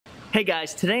Hey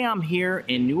guys, today I'm here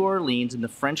in New Orleans in the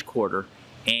French Quarter,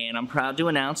 and I'm proud to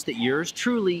announce that yours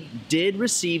truly did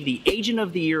receive the Agent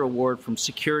of the Year award from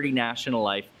Security National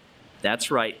Life.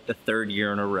 That's right, the third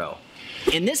year in a row.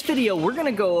 In this video, we're going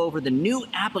to go over the new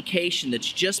application that's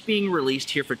just being released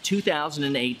here for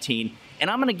 2018, and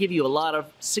I'm going to give you a lot of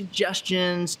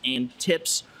suggestions and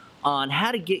tips on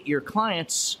how to get your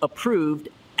clients approved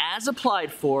as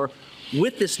applied for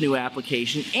with this new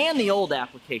application and the old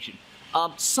application.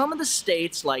 Some of the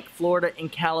states like Florida and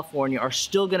California are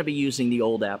still going to be using the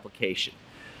old application.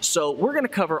 So we're going to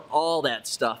cover all that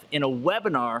stuff in a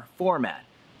webinar format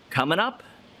coming up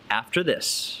after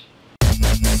this.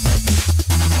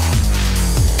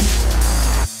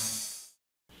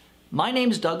 My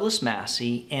name is Douglas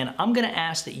Massey, and I'm going to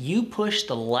ask that you push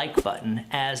the like button,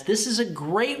 as this is a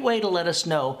great way to let us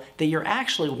know that you're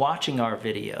actually watching our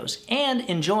videos and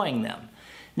enjoying them.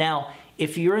 Now,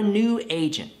 if you're a new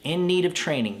agent in need of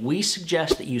training, we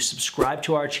suggest that you subscribe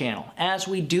to our channel, as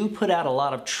we do put out a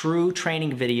lot of true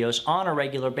training videos on a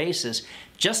regular basis,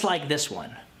 just like this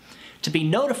one. To be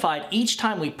notified each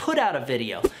time we put out a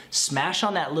video, smash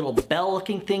on that little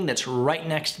bell-looking thing that's right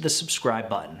next to the subscribe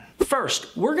button.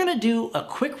 First, we're going to do a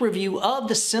quick review of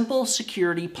the Simple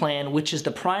Security Plan, which is the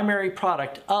primary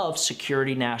product of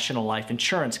Security National Life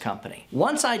Insurance Company.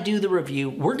 Once I do the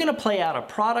review, we're going to play out a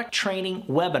product training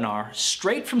webinar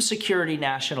straight from Security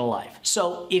National Life.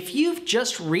 So if you've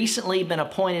just recently been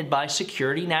appointed by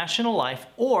Security National Life,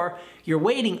 or you're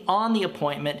waiting on the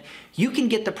appointment, you can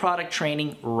get the product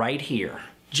training right here.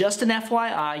 Just an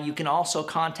FYI, you can also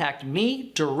contact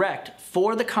me direct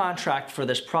for the contract for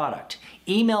this product.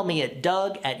 Email me at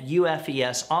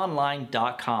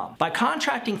doug@ufesonline.com. By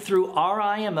contracting through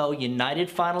RIMO, United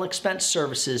Final Expense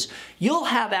Services, you'll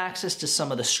have access to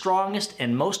some of the strongest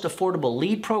and most affordable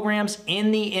lead programs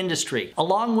in the industry,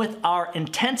 along with our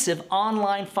intensive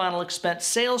online final expense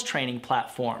sales training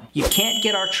platform. You can't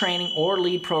get our training or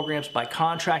lead programs by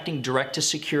contracting direct to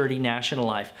Security National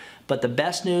Life. But the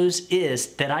best news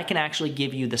is that I can actually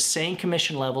give you the same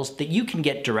commission levels that you can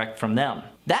get direct from them.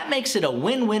 That makes it a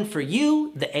win-win for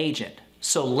you, the agent.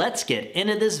 So let's get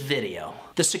into this video.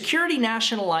 The Security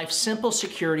National Life Simple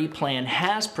Security Plan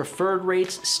has preferred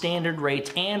rates, standard rates,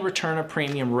 and return of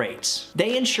premium rates.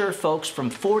 They insure folks from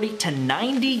 40 to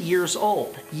 90 years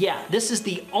old. Yeah, this is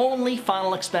the only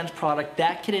final expense product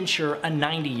that can insure a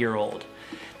 90-year-old.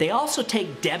 They also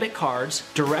take debit cards,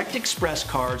 direct express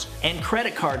cards, and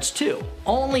credit cards too.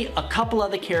 Only a couple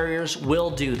other carriers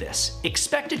will do this.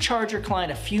 Expect to charge your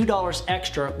client a few dollars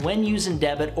extra when using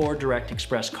debit or direct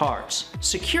express cards.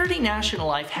 Security National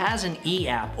Life has an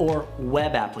e-app or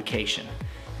web application.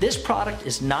 This product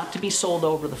is not to be sold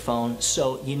over the phone,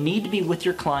 so you need to be with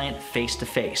your client face to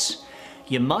face.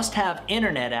 You must have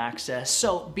internet access,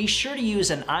 so be sure to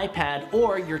use an iPad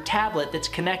or your tablet that's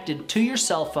connected to your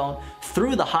cell phone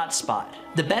through the hotspot.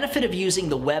 The benefit of using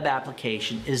the web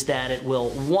application is that it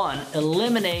will, 1,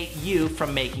 eliminate you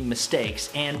from making mistakes,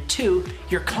 and 2,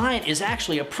 your client is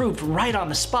actually approved right on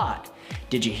the spot.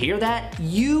 Did you hear that?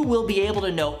 You will be able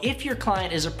to know if your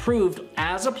client is approved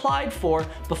as applied for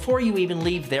before you even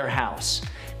leave their house.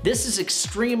 This is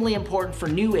extremely important for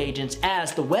new agents,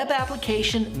 as the web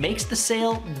application makes the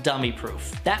sale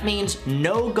dummy-proof. That means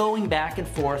no going back and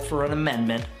forth for an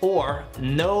amendment or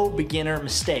no beginner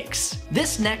mistakes.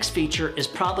 This next feature is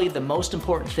probably the most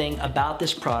important thing about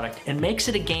this product and makes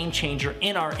it a game changer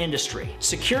in our industry.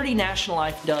 Security National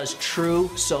Life does true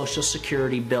Social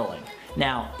Security billing.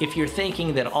 Now, if you're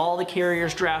thinking that all the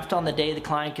carriers draft on the day the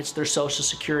client gets their Social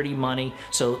Security money,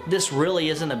 so this really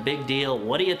isn't a big deal,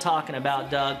 what are you talking about,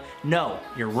 Doug? No,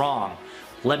 you're wrong.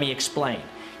 Let me explain.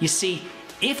 You see,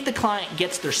 if the client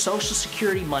gets their Social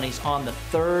Security monies on the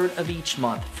 3rd of each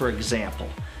month, for example,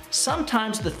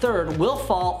 sometimes the 3rd will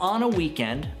fall on a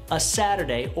weekend, a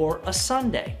Saturday, or a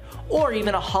Sunday, or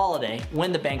even a holiday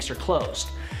when the banks are closed.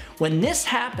 When this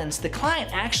happens, the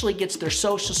client actually gets their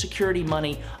Social Security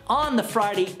money on the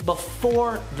Friday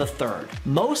before the 3rd.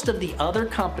 Most of the other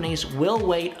companies will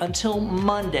wait until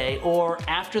Monday or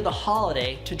after the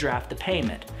holiday to draft the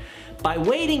payment. By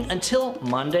waiting until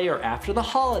Monday or after the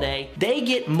holiday, they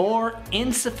get more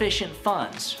insufficient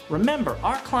funds. Remember,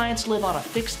 our clients live on a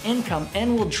fixed income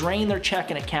and will drain their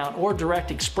checking account or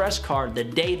direct express card the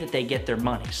day that they get their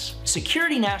monies.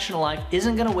 Security National Life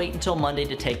isn't going to wait until Monday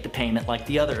to take the payment like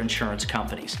the other insurance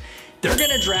companies. They're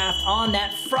gonna draft on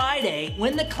that Friday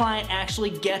when the client actually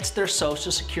gets their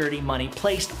Social Security money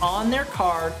placed on their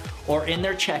card or in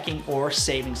their checking or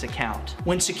savings account.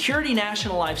 When Security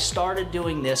National Life started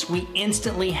doing this, we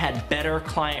instantly had better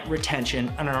client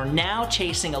retention and are now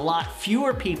chasing a lot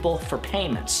fewer people for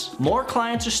payments. More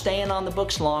clients are staying on the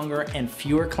books longer and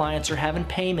fewer clients are having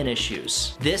payment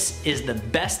issues. This is the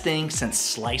best thing since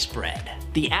sliced bread.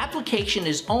 The application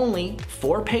is only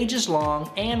 4 pages long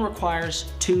and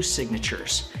requires 2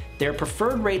 signatures. Their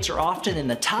preferred rates are often in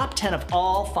the top 10 of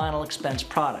all final expense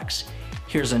products.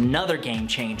 Here's another game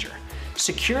changer.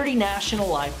 Security National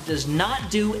Life does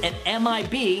not do an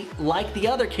MIB like the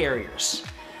other carriers.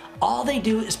 All they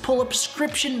do is pull a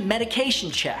prescription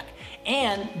medication check,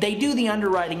 and they do the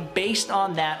underwriting based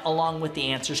on that along with the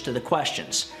answers to the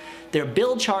questions. Their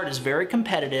bill chart is very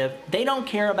competitive. They don't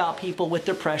care about people with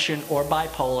depression or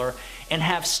bipolar and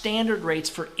have standard rates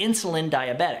for insulin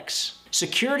diabetics.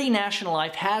 Security National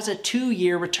Life has a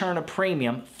 2-year return of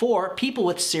premium for people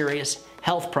with serious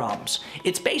health problems.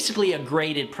 It's basically a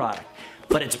graded product,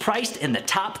 but it's priced in the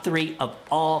top 3 of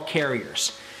all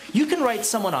carriers. You can write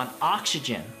someone on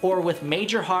oxygen or with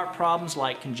major heart problems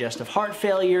like congestive heart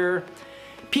failure,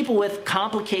 people with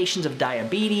complications of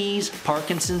diabetes,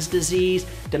 Parkinson's disease,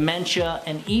 dementia,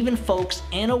 and even folks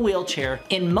in a wheelchair.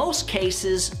 In most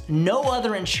cases, no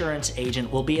other insurance agent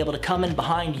will be able to come in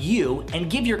behind you and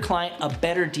give your client a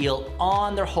better deal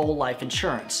on their whole life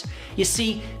insurance. You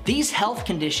see, these health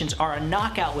conditions are a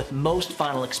knockout with most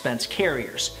final expense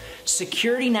carriers.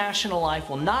 Security National Life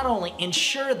will not only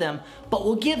insure them, but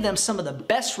will give them some of the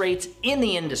best rates in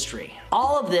the industry.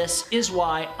 All of this is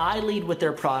why I lead with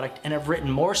their product and have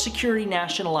written more Security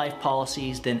National Life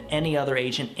policies than any other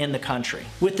agent in the country.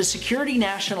 With the Security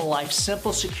National Life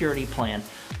Simple Security Plan,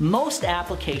 most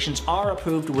applications are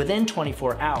approved within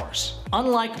 24 hours.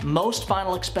 Unlike most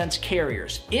final expense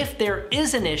carriers, if there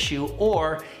is an issue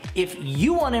or if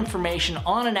you want information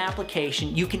on an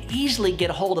application, you can easily get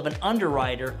a hold of an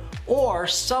underwriter or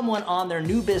someone on their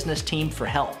new business team for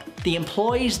help. The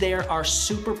employees there are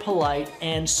super polite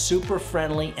and super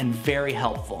friendly and very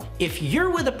helpful. If you're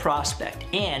with a prospect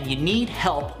and you need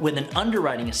help with an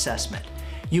underwriting assessment,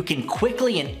 you can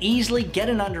quickly and easily get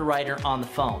an underwriter on the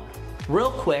phone.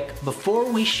 Real quick,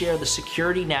 before we share the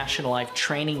Security National Life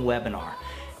training webinar,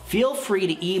 feel free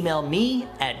to email me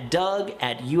at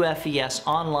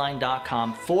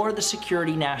doug@ufesonline.com for the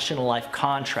Security National Life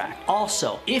contract.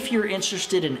 Also, if you're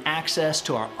interested in access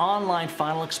to our online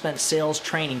final expense sales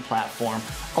training platform,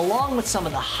 along with some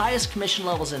of the highest commission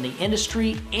levels in the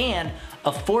industry and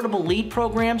affordable lead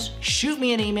programs, shoot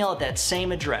me an email at that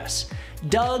same address,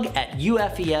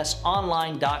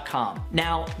 doug@ufesonline.com.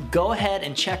 Now, go ahead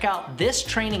and check out this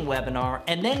training webinar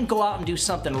and then go out and do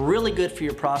something really good for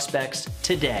your prospects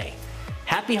today.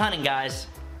 Happy hunting, guys.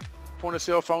 Point of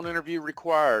sale phone interview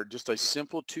required. Just a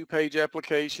simple 2-page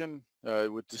application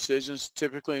with decisions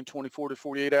typically in 24 to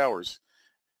 48 hours.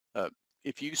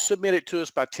 If you submit it to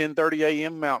us by 10:30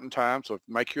 a.m. Mountain Time, so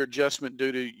make your adjustment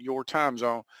due to your time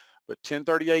zone, but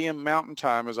 10:30 a.m. Mountain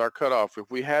Time is our cutoff. If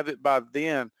we have it by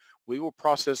then, we will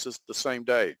process this the same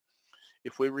day.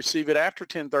 If we receive it after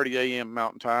 10:30 a.m.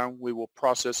 Mountain Time, we will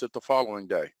process it the following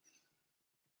day.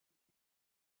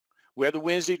 We have the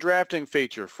Wednesday drafting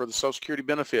feature for the Social Security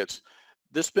benefits.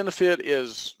 This benefit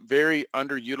is very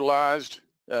underutilized.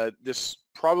 This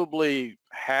probably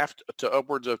half to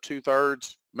upwards of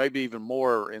 2/3, maybe even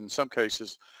more in some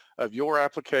cases, of your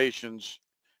applications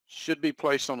should be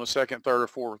placed on the second, third, or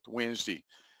fourth Wednesday.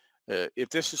 If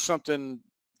this is something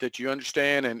that you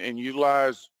understand and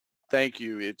utilize, thank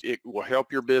you. It will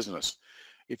help your business.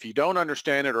 If you don't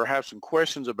understand it or have some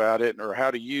questions about it or how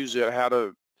to use it, how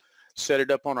to set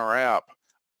it up on our app,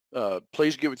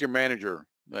 please get with your manager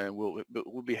and we'll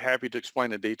be happy to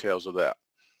explain the details of that.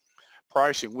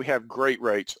 Pricing, we have great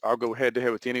rates. I'll go head to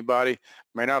head with anybody.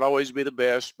 May not always be the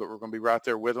best, but we're going to be right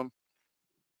there with them.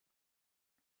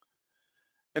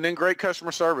 And then great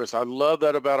customer service. I love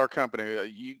that about our company.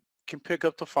 You can pick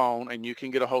up the phone and you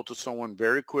can get a hold of someone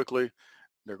very quickly.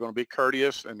 They're going to be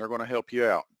courteous and they're going to help you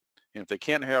out. And if they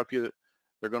can't help you,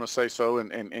 they're going to say so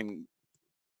and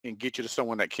get you to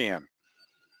someone that can.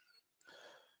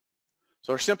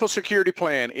 So our simple security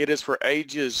plan, it is for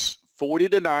ages 40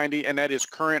 to 90, and that is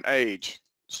current age.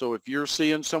 So if you're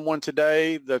seeing someone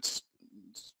today let's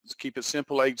keep it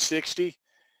simple, age 60,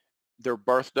 their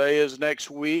birthday is next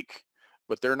week,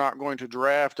 but they're not going to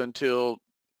draft until,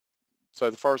 say,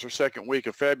 the first or second week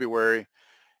of February,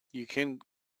 you can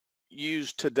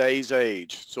use today's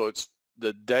age. So it's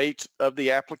the date of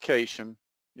the application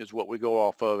is what we go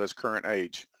off of as current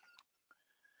age.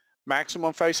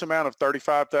 Maximum face amount of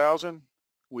 $35,000.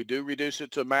 we do reduce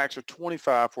it to a max of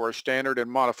 25 for our standard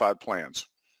and modified plans.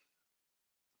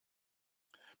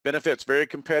 Benefits very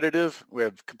competitive. We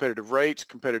have competitive rates,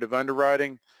 competitive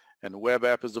underwriting, and the web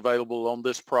app is available on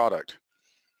this product.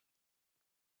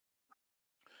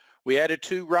 We added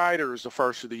 2 riders the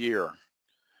first of the year.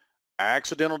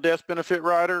 Accidental death benefit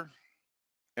rider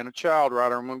and a child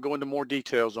rider. I'm going to go into more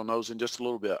details on those in just a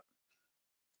little bit.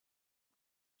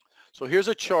 So here's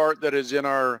a chart that is in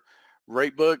our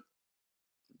rate book.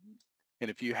 And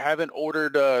if you haven't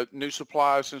ordered new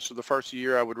supplies since the first of the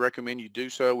year, I would recommend you do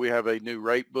so. We have a new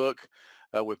rate book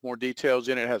with more details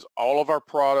in it. It has all of our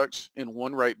products in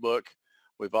one rate book.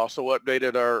 We've also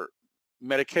updated our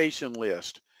medication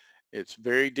list. It's a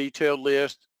very detailed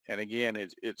list. And again,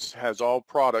 it has all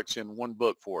products in one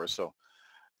book for us. So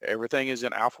everything is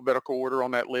in alphabetical order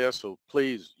on that list. So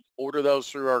please order those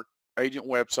through our agent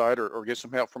website or get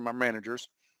some help from our managers.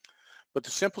 But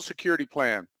the simple security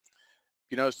plan,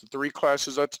 you know, it's the 3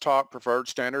 classes at the top: preferred,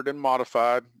 standard, and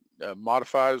modified.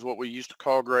 Modified is what we used to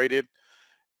call graded.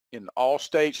 In all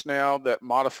states now, that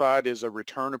modified is a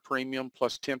return of premium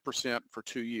plus 10% for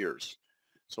 2 years.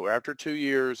 So after 2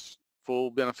 years,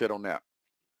 full benefit on that.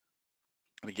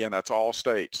 And again, that's all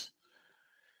states.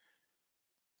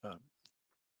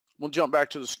 We'll jump back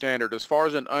to the standard. As far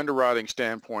as an underwriting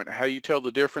standpoint, how you tell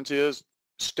the difference is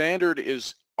standard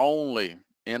is only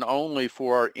and only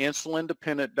for our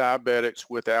insulin-dependent diabetics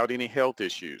without any health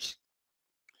issues.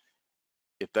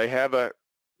 If they have a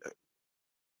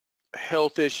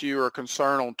health issue or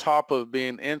concern on top of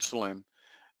being insulin,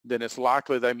 then it's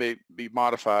likely they may be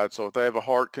modified. So if they have a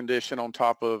heart condition on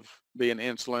top of being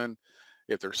insulin,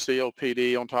 if they're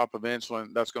COPD on top of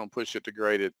insulin, that's going to push it to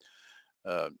graded.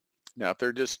 Now,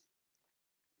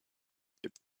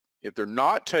 if they're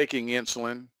not taking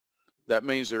insulin, that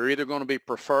means they're either going to be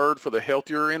preferred for the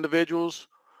healthier individuals,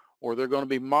 or they're going to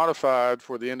be modified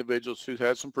for the individuals who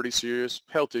had some pretty serious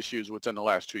health issues within the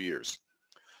last 2 years.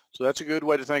 So that's a good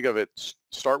way to think of it.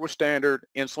 Start with standard,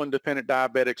 insulin-dependent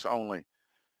diabetics only.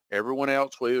 Everyone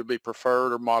else will either be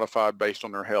preferred or modified based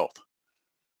on their health.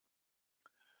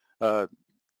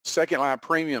 Second line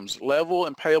premiums, level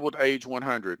and payable to age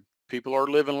 100. People are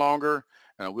living longer,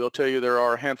 and I will tell you there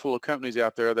are a handful of companies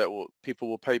out there that people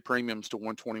will pay premiums to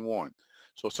 121.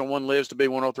 So if someone lives to be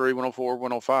 103, 104,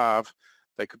 105,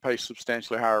 they could pay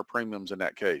substantially higher premiums in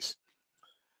that case.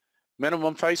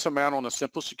 Minimum face amount on a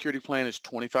simple security plan is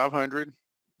 $2,500.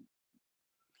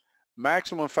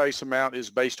 Maximum face amount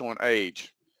is based on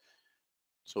age.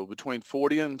 So between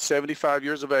 40 and 75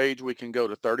 years of age, we can go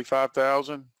to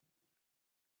 $35,000.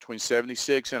 Between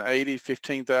 76 and 80,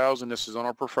 $15,000. This is on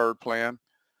our preferred plan.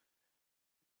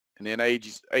 And then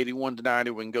ages 81 to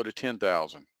 90, we can go to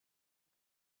 $10,000.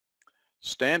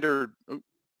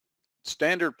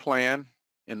 Standard plan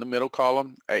in the middle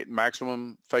column,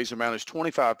 maximum face amount is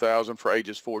 $25,000 for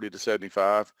ages 40 to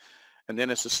 75. And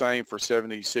then it's the same for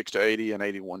 76 to 80 and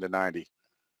 81 to 90.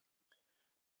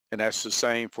 And that's the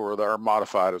same for our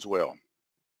modified as well.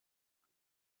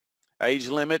 Age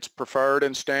limits, preferred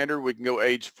and standard, we can go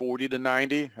age 40 to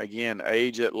 90. Again,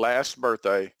 age at last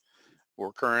birthday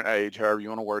or current age, however you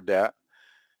want to word that.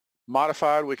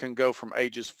 Modified, we can go from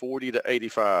ages 40 to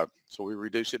 85. So we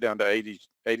reduce it down to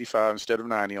 85 instead of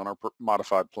 90 on our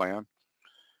modified plan.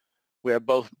 We have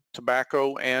both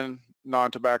tobacco and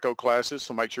non-tobacco classes,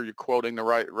 so make sure you're quoting the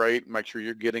right rate, make sure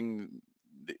you're getting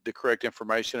the correct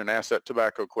information, and ask that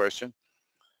tobacco question.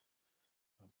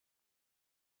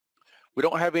 We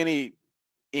don't have any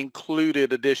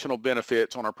included additional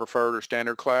benefits on our preferred or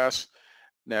standard class.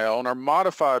 Now, on our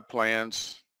modified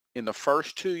plans, in the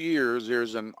first 2 years,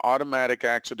 there's an automatic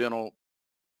accidental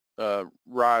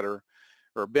rider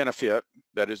or benefit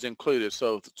that is included.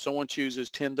 So if someone chooses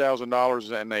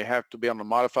 $10,000 and they have to be on the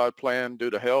modified plan due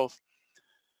to health,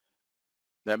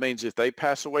 that means if they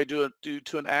pass away due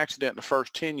to an accident in the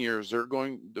first 10 years,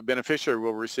 the beneficiary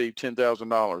will receive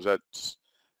 $10,000.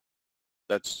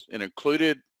 That's an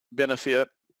included benefit,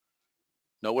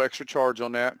 no extra charge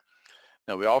on that.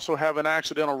 Now, we also have an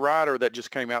accidental rider that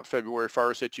just came out February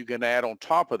 1st that you can add on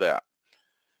top of that.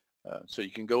 So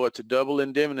you can go up to double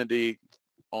indemnity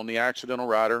on the accidental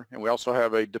rider, and we also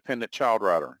have a dependent child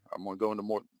rider. I'm going to go into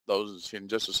more those in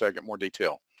just a second, more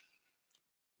detail.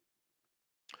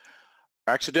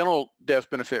 Accidental death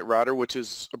benefit rider, which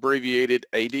is abbreviated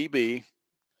ADB.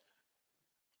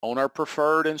 On our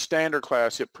preferred and standard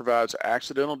class, it provides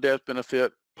accidental death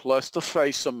benefit plus the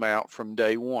face amount from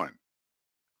day one.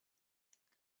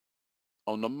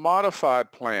 On the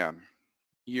modified plan,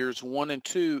 years 1 and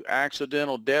 2,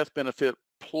 accidental death benefit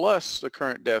plus the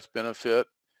current death benefit.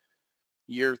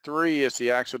 Year 3 is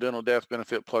the accidental death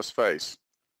benefit plus face.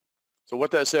 So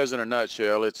what that says in a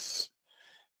nutshell, it's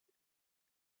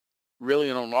really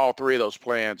on all three of those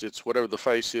plans, it's whatever the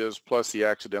face is plus the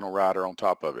accidental rider on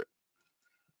top of it.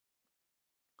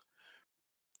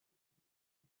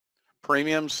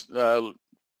 Premiums,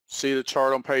 see the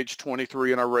chart on page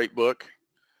 23 in our rate book.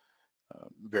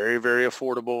 Very, very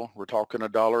affordable. We're talking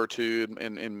 $1 or $2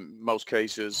 in most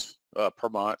cases per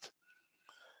month.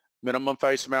 Minimum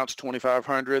face amount's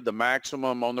 $2,500. The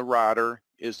maximum on the rider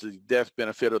is the death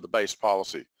benefit of the base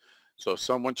policy. So if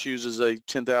someone chooses a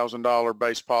 $10,000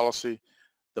 base policy,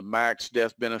 the max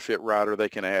death benefit rider they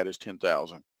can add is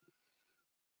 $10,000.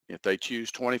 If they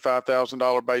choose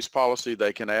 $25,000 base policy,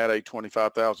 they can add a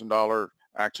 $25,000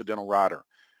 accidental rider.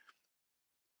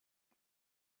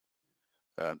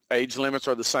 Age limits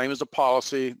are the same as the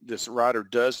policy. This rider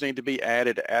does need to be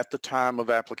added at the time of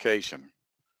application.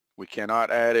 We cannot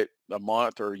add it a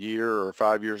month or a year or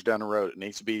 5 years down the road. It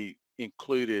needs to be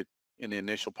included in the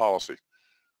initial policy,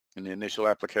 in the initial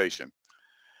application.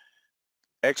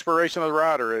 Expiration of the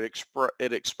rider,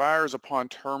 it expires upon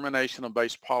termination of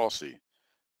base policy.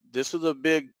 This is a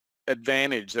big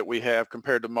advantage that we have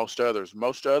compared to most others.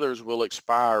 Most others will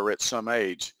expire at some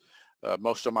age.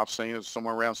 Most of them I've seen is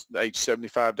somewhere around age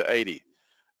 75 to 80.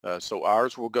 So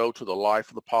ours will go to the life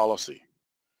of the policy.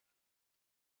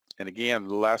 And again,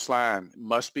 the last line,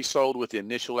 must be sold with the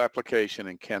initial application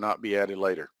and cannot be added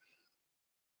later.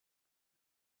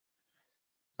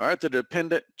 All right, the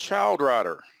dependent child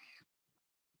rider.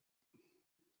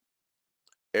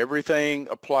 Everything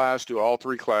applies to all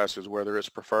three classes, whether it's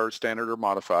preferred, standard, or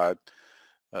modified.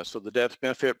 So the death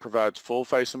benefit provides full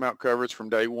face amount coverage from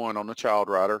day one on the child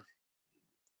rider.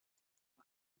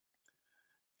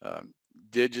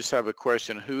 Did just have a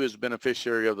question, who is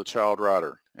beneficiary of the child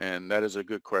rider? And that is a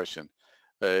good question.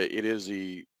 It is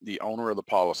the owner of the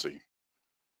policy.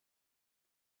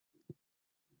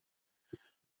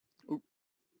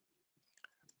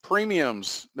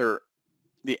 Premiums,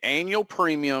 the annual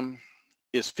premium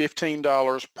is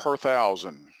 $15 per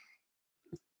thousand.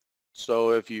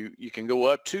 So if you can go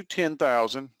up to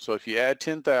 10,000. So if you add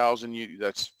 10,000,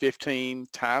 that's 15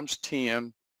 times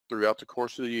 10 throughout the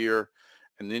course of the year.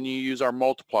 And then you use our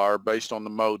multiplier based on the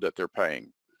mode that they're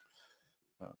paying.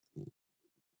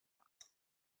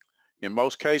 In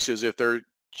most cases, if they're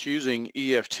choosing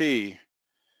EFT,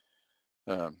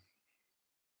 I'm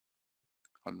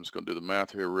just going to do the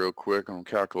math here real quick on a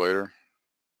calculator.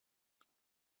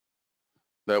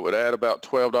 That would add about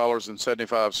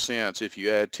 $12.75 if you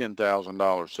add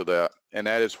 $10,000 to that. And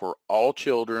that is for all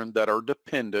children that are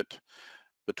dependent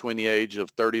between the age of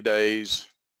 30 days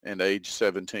and age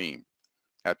 17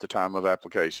 at the time of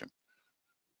application.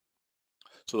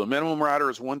 So the minimum rider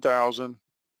is $1,000.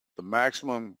 The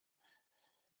maximum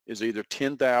is either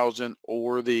 $10,000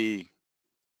 or the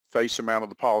face amount of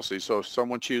the policy. So if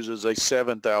someone chooses a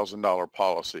 $7,000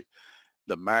 policy,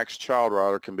 the max child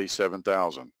rider can be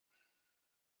 $7,000.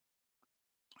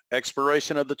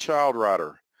 Expiration of the child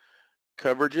rider.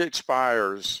 Coverage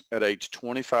expires at age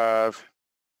 25,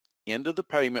 end of the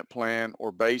payment plan,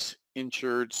 or base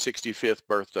insured 65th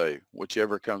birthday,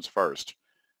 whichever comes first.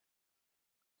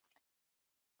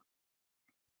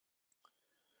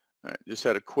 All right, just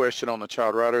had a question on the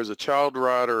child rider. Is the child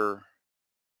rider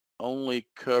only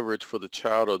coverage for the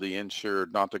child of the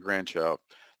insured, not the grandchild?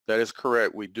 That is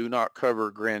correct. We do not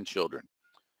cover grandchildren.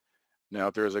 Now,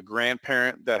 if there's a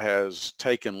grandparent that has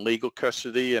taken legal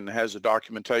custody and has the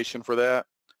documentation for that,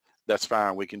 that's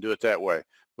fine. We can do it that way,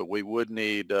 but we would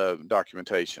need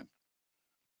documentation.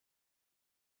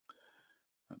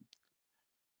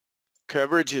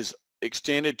 Coverage is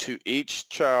extended to each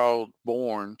child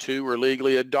born to or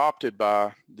legally adopted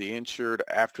by the insured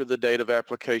after the date of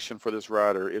application for this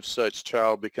rider, if such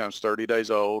child becomes 30 days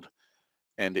old,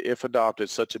 and if adopted,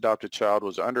 such adopted child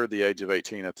was under the age of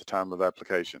 18 at the time of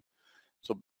application.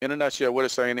 So in a nutshell, what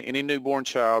it's saying, any newborn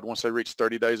child, once they reach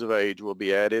 30 days of age, will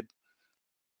be added.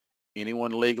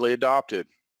 Anyone legally adopted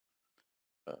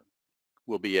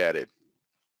will be added.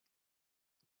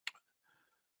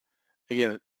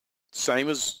 Again, same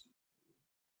as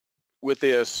with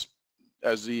this,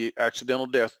 as the accidental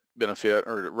death benefit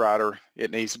or rider, it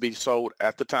needs to be sold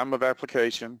at the time of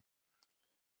application.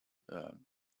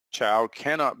 Child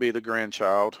cannot be the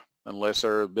grandchild unless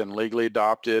they've been legally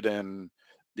adopted and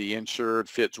the insured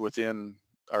fits within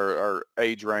our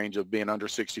age range of being under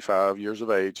 65 years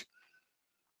of age.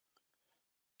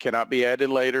 Cannot be added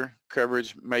later.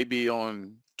 Coverage may be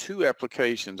on 2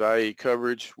 applications, i.e.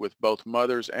 coverage with both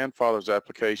mother's and father's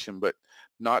application, but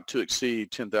not to exceed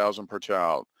 $10,000 per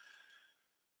child.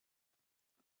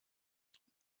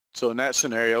 So in that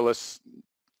scenario, let's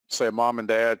say a mom and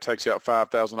dad takes out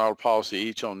 $5,000 policy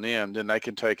each on them, then they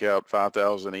can take out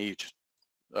 $5,000 each,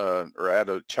 or add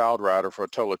a child rider for a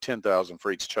total of $10,000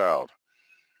 for each child.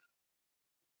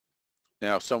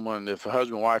 Now, if a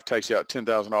husband and wife takes out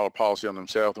 $10,000 policy on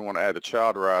themselves and want to add a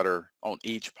child rider on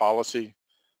each policy,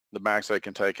 the max they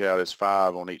can take out is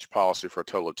 5 on each policy for a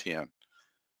total of 10.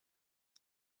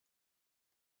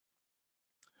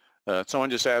 Someone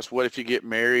just asked, what if you get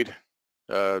married,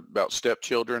 about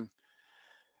stepchildren?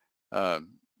 I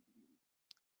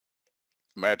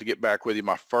might have to get back with you.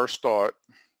 My first thought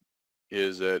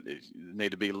is that you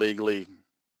need to be legally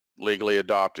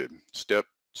adopted.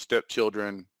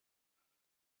 Stepchildren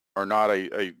are not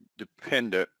a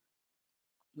dependent.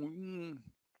 Let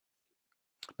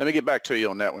me get back to you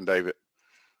on that one, David.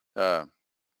 That's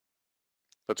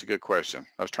a good question.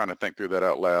 I was trying to think through that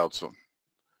out loud, so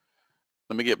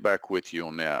let me get back with you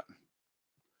on that.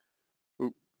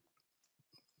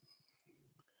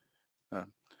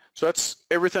 So that's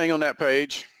everything on that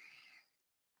page.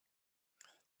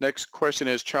 Next question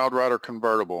is child rider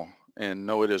convertible, and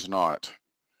no, it is not.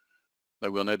 They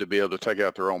will need to be able to take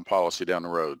out their own policy down the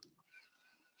road.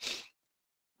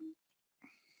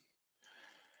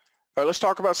 All right, let's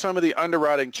talk about some of the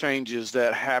underwriting changes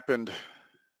that happened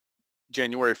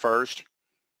January 1st.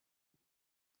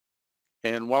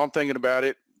 And while I'm thinking about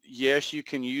it, yes, you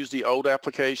can use the old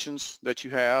applications that you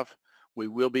have. We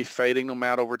will be fading them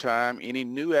out over time. Any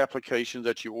new applications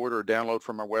that you order or download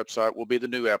from our website will be the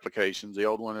new applications. The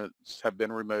old ones have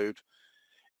been removed.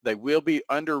 They will be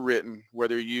underwritten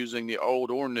whether you're using the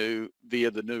old or new via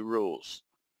the new rules.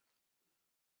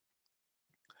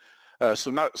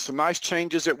 Some nice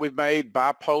changes that we've made.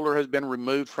 Bipolar has been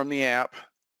removed from the app,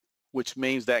 which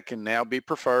means that can now be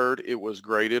preferred. It was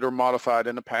graded or modified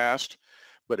in the past,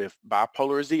 but if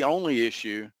bipolar is the only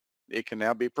issue, it can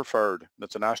now be preferred.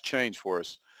 That's a nice change for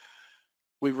us.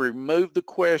 We've removed the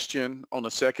question on the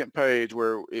second page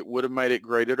where it would have made it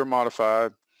graded or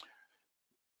modified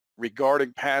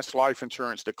regarding past life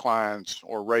insurance declines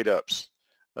or rate ups.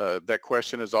 That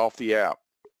question is off the app.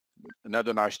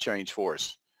 Another nice change for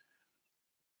us.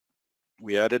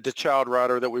 We added the child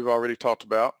rider that we've already talked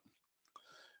about.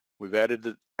 We've added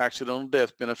the accidental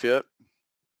death benefit.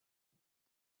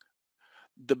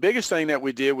 The biggest thing that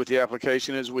we did with the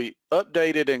application is we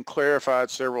updated and clarified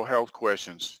several health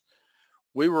questions.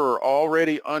 We were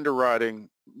already underwriting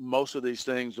most of these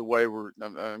things the way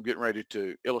I'm getting ready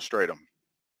to illustrate them.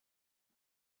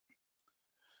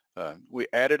 We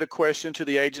added a question to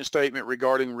the agent statement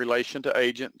regarding relation to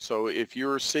agent. So if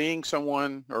you're seeing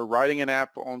someone or writing an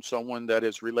app on someone that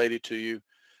is related to you,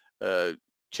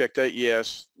 check that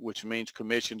yes, which means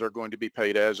commissions are going to be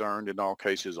paid as earned in all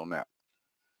cases on that.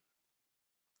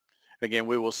 Again,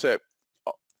 we will set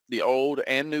the old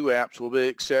and new apps will be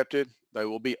accepted. They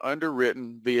will be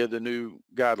underwritten via the new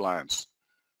guidelines.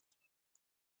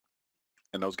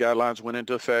 And those guidelines went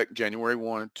into effect January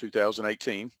 1,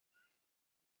 2018.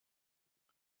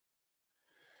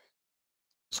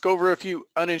 Let's go over a few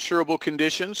uninsurable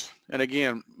conditions. And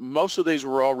again, most of these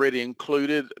were already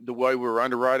included the way we were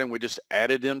underwriting. We just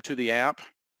added them to the app.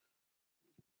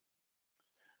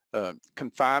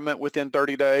 Confinement within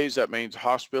 30 days, that means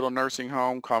hospital, nursing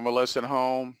home, convalescent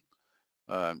home,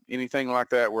 anything like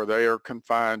that where they are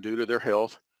confined due to their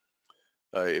health.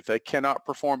 If they cannot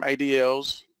perform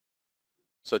ADLs,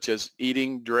 such as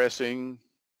eating, dressing,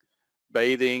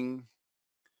 bathing,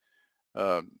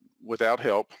 without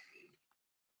help.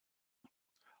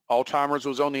 Alzheimer's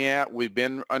was on the app. We've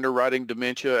been underwriting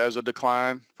dementia as a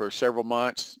decline for several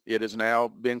months. It has now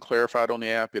been clarified on the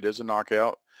app. It is a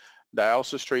knockout.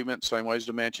 Dialysis treatment, same way as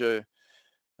dementia.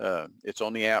 It's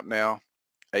on the app now.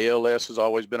 ALS has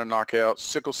always been a knockout.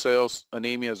 Sickle cell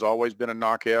anemia has always been a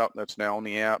knockout. That's now on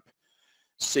the app.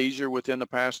 Seizure within the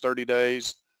past 30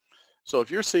 days. So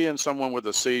if you're seeing someone with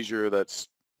a seizure that's,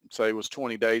 say, was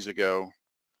 20 days ago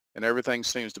and everything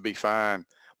seems to be fine,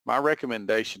 my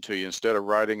recommendation to you, instead of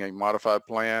writing a modified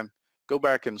plan, go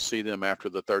back and see them after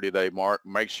the 30-day mark.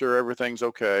 Make sure everything's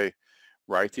okay.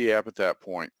 Write the app at that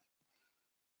point.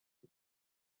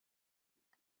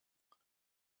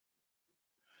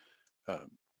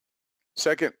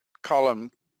 Second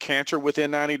column, cancer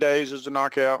within 90 days is a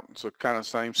knockout. So kind of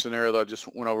same scenario that I just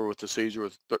went over with the seizure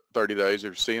with 30 days. If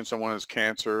you're seeing someone has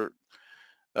cancer,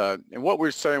 and what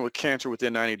we're saying with cancer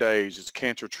within 90 days is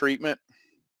cancer treatment,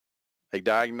 a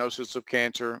diagnosis of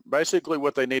cancer. Basically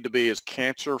what they need to be is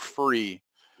cancer-free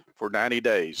for 90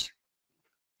 days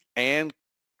and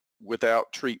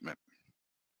without treatment.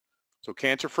 So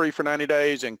cancer-free for 90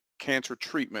 days and cancer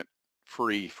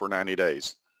treatment-free for 90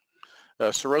 days.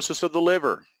 Cirrhosis of the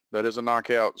liver, that is a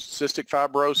knockout. Cystic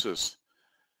fibrosis,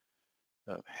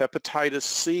 Hepatitis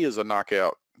C is a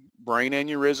knockout. Brain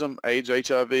aneurysm, AIDS,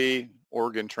 HIV,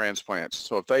 organ transplants.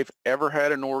 So if they've ever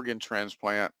had an organ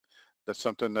transplant, that's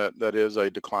something that is a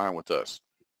decline with us.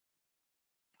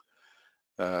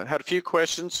 Had a few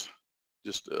questions.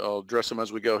 I'll address them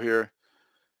as we go here.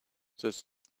 It says,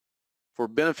 for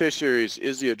beneficiaries,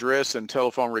 is the address and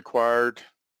telephone required?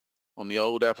 On the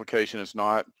old application, it's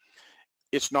not.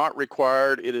 It's not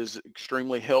required. It is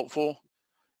extremely helpful.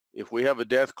 If we have a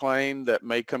death claim that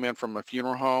may come in from a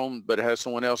funeral home, but it has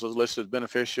someone else as listed as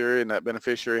beneficiary and that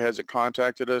beneficiary hasn't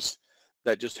contacted us,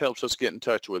 that just helps us get in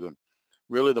touch with them.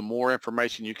 Really, the more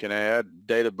information you can add,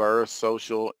 date of birth,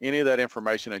 social, any of that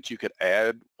information that you could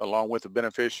add along with the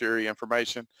beneficiary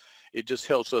information, it just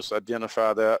helps us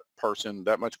identify that person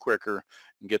that much quicker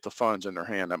and get the funds in their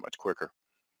hand that much quicker.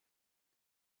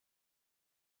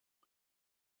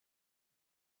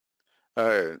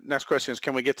 Next question is,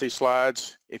 can we get these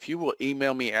slides? If you will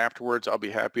email me afterwards, I'll be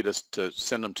happy to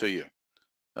send them to you.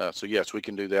 So yes, we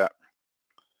can do that.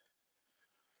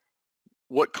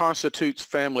 What constitutes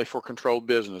family for controlled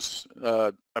business?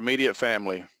 Immediate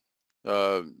family,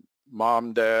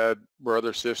 mom, dad,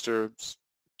 brother, sister,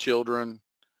 children.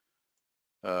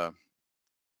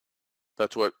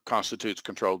 That's what constitutes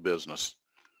controlled business.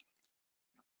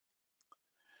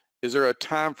 Is there a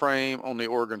time frame on the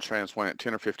organ transplant,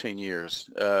 10 or 15 years?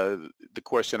 The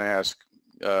question asked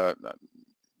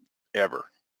ever.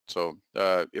 So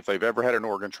if they've ever had an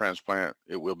organ transplant,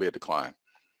 it will be a decline.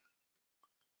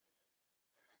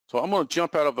 So I'm going to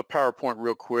jump out of a PowerPoint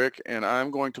real quick, and I'm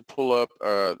going to pull up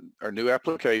our new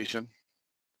application.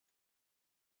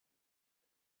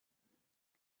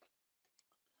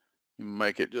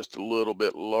 Make it just a little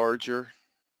bit larger.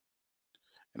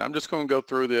 And I'm just going to go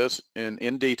through this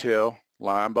in detail,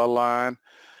 line by line.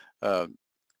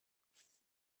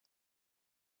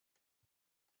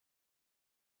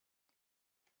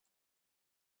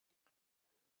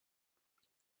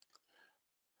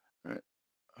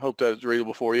 Hope that's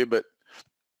readable for you, but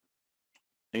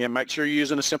again, make sure you're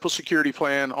using a simple security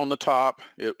plan on the top.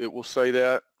 It will say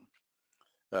that.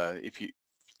 If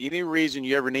any reason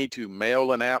you ever need to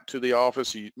mail an app to the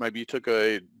office, maybe you took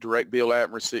a direct bill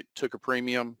app and took a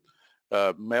premium,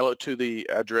 mail it to the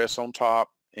address on top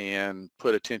and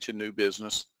put attention new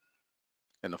business.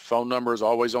 And the phone number is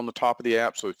always on the top of the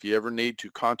app, so if you ever need to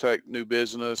contact new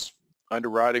business,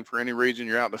 underwriting for any reason,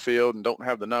 you're out in the field and don't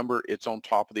have the number, it's on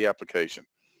top of the application.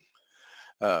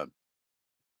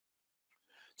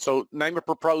 So name of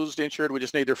proposed insured, we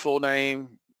just need their full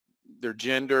name, their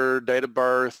gender, date of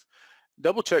birth.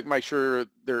 Double check, make sure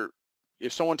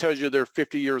if someone tells you they're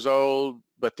 50 years old,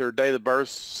 but their date of birth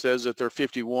says that they're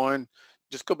 51,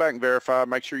 just go back and verify,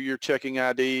 make sure you're checking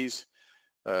IDs,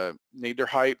 need their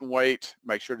height and weight,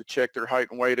 make sure to check their height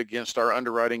and weight against our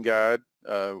underwriting guide.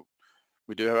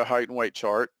 We do have a height and weight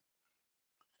chart.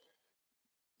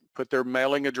 Put their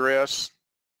mailing address,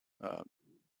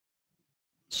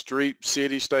 street,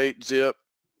 city, state, zip.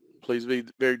 Please be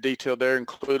very detailed there.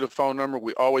 Include a phone number.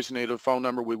 We always need a phone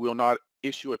number. We will not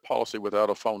issue a policy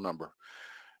without a phone number.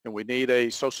 And we need a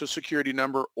social security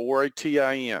number or a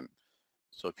TIN.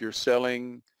 So if you're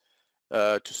selling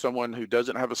to someone who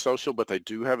doesn't have a social, but they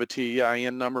do have a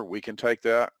TIN number, we can take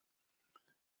that.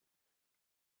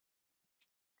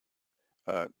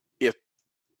 If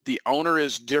the owner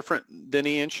is different than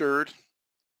the insured,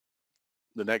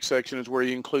 the next section is where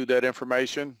you include that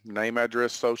information, name,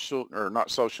 address, social, or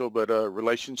not social, but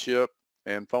relationship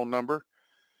and phone number.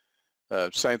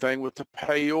 Same thing with the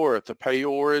payor. If the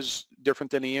payor is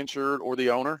different than the insured or the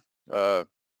owner,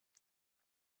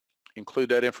 include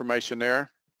that information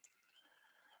there.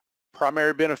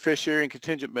 Primary beneficiary and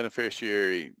contingent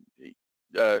beneficiary.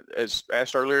 As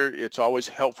asked earlier, it's always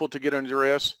helpful to get an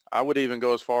address. I would even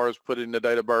go as far as putting the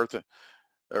date of birth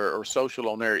or social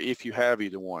on there if you have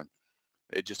either one.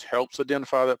 It just helps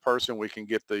identify that person. We can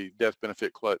get the death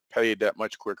benefit paid that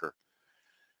much quicker.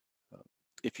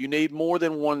 If you need more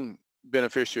than one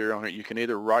beneficiary on it, you can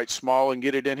either write small and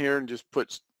get it in here and just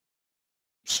put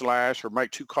slash or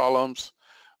make 2 columns,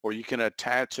 or you can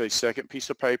attach a second piece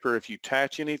of paper. If you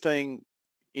attach anything,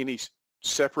 any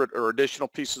separate or additional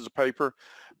pieces of paper,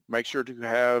 make sure to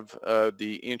have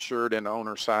the insured and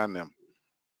owner sign them.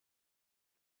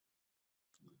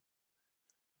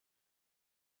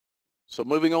 So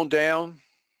moving on down,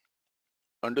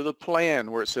 under the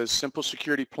plan where it says simple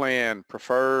security plan,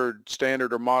 preferred,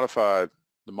 standard, or modified,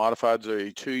 the modified is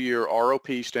a 2-year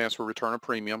ROP, stands for return of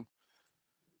premium.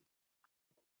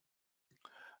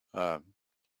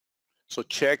 So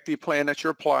check the plan that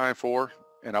you're applying for,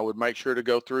 and I would make sure to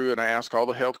go through and ask all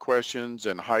the health questions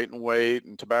and height and weight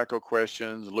and tobacco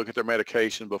questions, look at their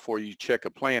medication before you check a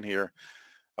plan here.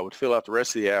 I would fill out the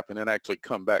rest of the app and then actually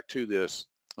come back to this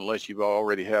unless you've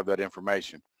already have that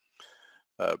information.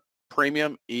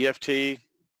 Premium, EFT,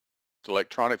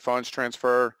 electronic funds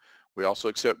transfer. We also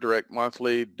accept direct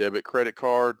monthly, debit, credit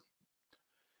card.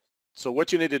 So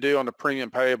what you need to do on the premium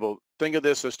payable, think of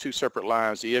this as two separate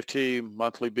lines: EFT,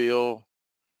 monthly bill,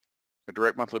 a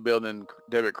direct monthly bill, and then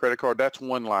debit, credit card. That's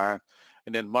one line.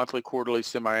 And then monthly, quarterly,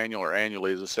 semi-annual, or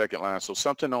annually is the second line. So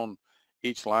something on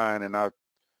each line, and I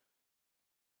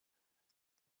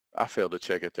failed to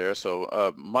check it there.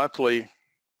 So monthly,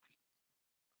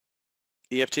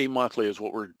 EFT monthly is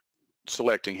what we're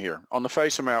selecting here. On the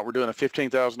face amount, we're doing a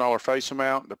 $15,000 face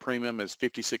amount. The premium is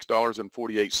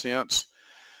 $56.48.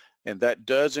 And that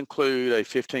does include a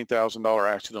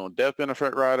 $15,000 accidental death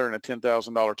benefit rider and a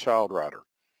 $10,000 child rider.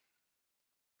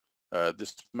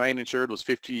 This main insured was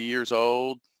 50 years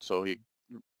old, so he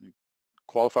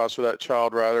qualifies for that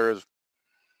child rider.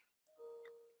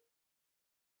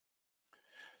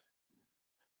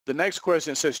 The next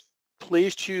question says,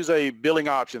 please choose a billing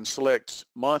option. Select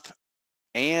month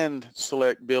and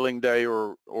select billing day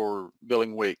or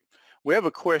billing week. We have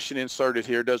a question inserted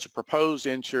here. Does the proposed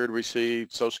insured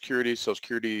receive Social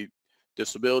Security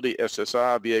disability,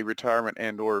 SSI, VA retirement,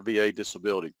 and or VA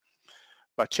disability?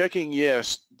 By checking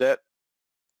yes, that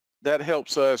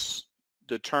helps us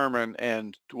determine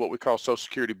and what we call Social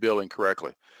Security billing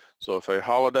correctly. So if a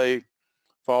holiday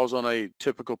falls on a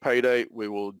typical pay date, we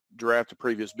will draft the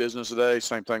previous business day.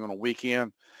 Same thing on a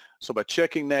weekend. So by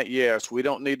checking that yes, we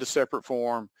don't need the separate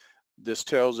form. This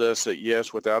tells us that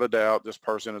yes, without a doubt, this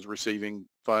person is receiving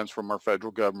funds from our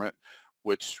federal government,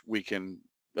 which we can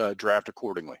draft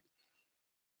accordingly.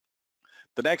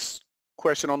 The next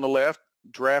question on the left,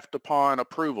 draft upon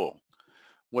approval.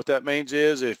 What that means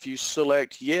is if you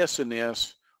select yes in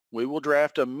this, we will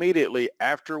draft immediately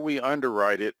after we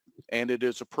underwrite it and it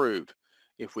is approved.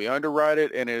 If we underwrite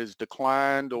it and it is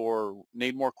declined or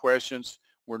need more questions,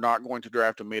 we're not going to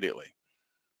draft immediately.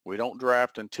 We don't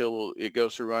draft until it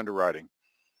goes through underwriting.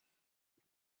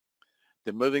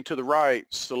 Then moving to the right,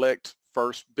 select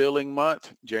first billing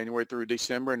month, January through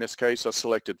December. In this case, I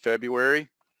selected February.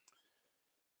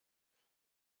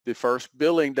 The first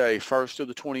billing day, 1st to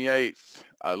the 28th,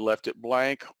 I left it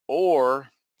blank, or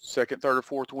second, third, or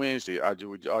fourth Wednesday. All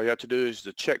you have to do is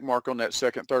the check mark on that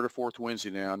second, third, or fourth Wednesday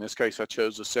now. In this case, I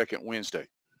chose the second Wednesday.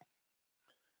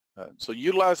 So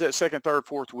utilize that second, third,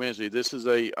 fourth Wednesday. This is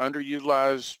a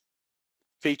underutilized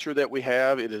feature that we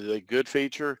have. It is a good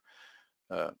feature.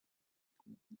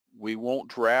 We won't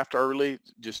draft early.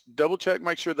 Just double check,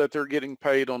 make sure that they're getting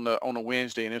paid on a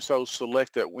Wednesday, and if so,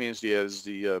 select that Wednesday as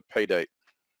the pay date.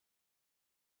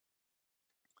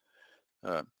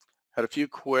 Had a few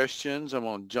questions. I'm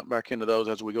going to jump back into those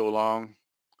as we go along.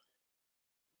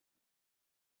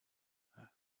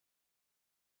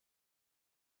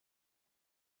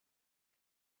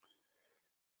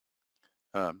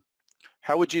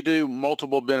 How would you do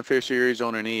multiple beneficiaries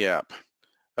on an e-app?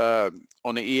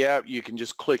 On the e-app, you can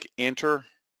just click enter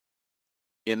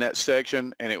in that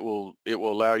section, and it will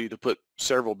allow you to put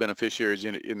several beneficiaries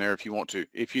in there if you want to.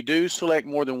 If you do select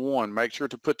more than one, make sure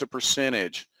to put the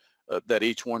percentage that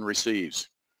each one receives.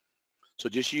 So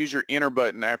just use your enter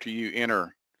button after you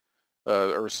enter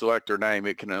or select their name.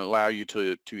 It can allow you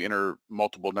to enter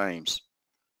multiple names.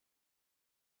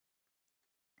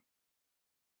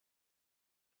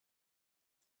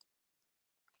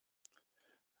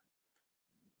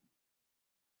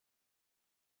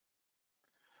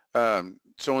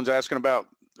 Someone's asking about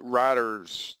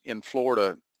riders in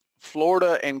Florida.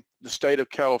 Florida and the state of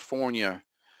California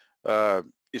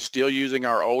is still using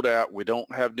our old app. We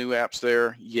don't have new apps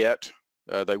there yet.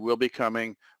 They will be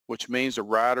coming, which means the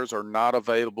riders are not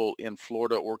available in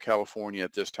Florida or California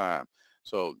at this time.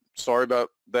 So sorry about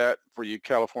that for you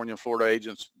California and Florida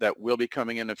agents. That will be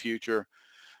coming in the future.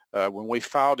 When we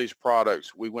file these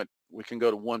products, we can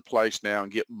go to one place now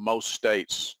and get most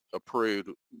states approved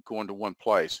going to one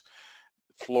place.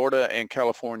 Florida and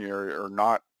California are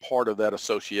not part of that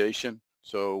association,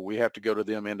 so we have to go to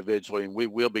them individually, and we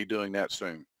will be doing that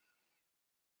soon.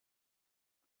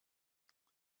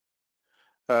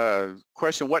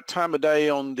 Question, what time of day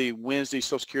on the Wednesday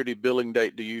Social Security billing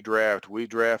date do you draft? We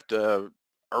draft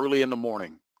early in the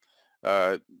morning.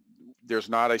 There's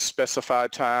not a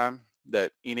specified time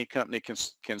that any company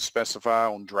can specify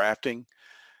on drafting.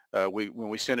 When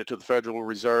we send it to the Federal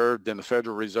Reserve, then the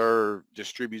Federal Reserve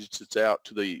distributes it out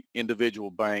to the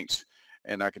individual banks,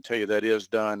 and I can tell you that is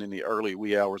done in the early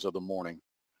wee hours of the morning.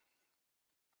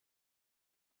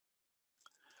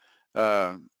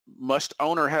 Must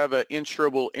owner have an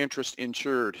insurable interest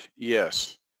insured?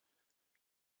 Yes.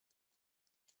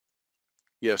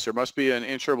 Yes, there must be an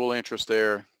insurable interest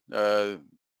there.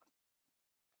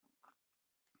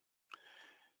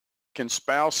 Can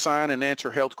spouse sign and answer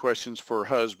health questions for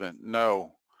husband?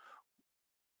 No.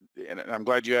 And I'm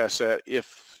glad you asked that.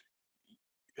 If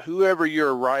whoever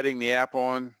you're writing the app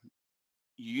on,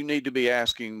 you need to be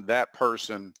asking that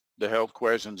person the health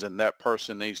questions, and that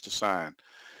person needs to sign.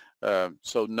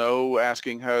 So no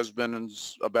asking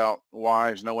husbands about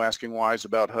wives, no asking wives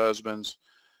about husbands,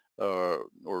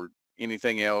 or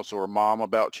anything else, or mom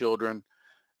about children,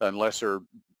 unless they're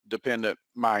dependent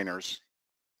minors.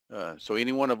 So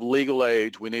anyone of legal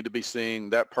age, we need to be seeing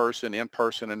that person in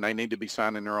person, and they need to be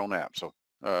signing their own app. So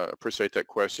appreciate that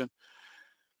question.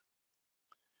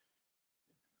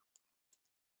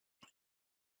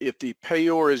 If the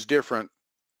payor is different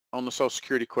on the Social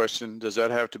Security question, does that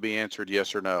have to be answered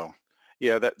yes or no?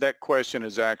 Yeah, that question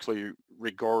is actually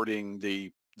regarding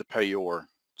the payor.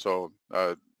 So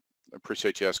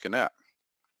appreciate you asking that.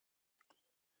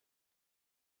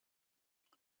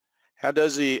 How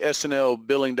does the SNL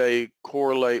billing day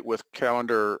correlate with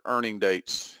calendar earning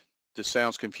dates? This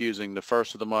sounds confusing. The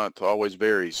first of the month always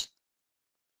varies.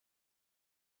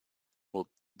 Well,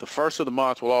 the first of the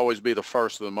month will always be the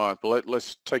first of the month. But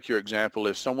let's take your example.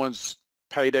 If someone's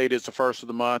pay date is the first of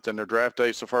the month and their draft date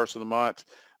is the first of the month,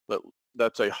 but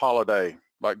that's a holiday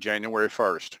like January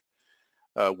 1st.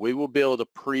 We will bill the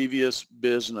previous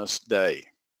business day.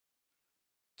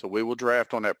 So we will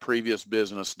draft on that previous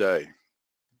business day.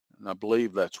 And I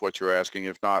believe that's what you're asking.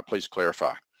 If not, please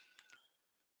clarify.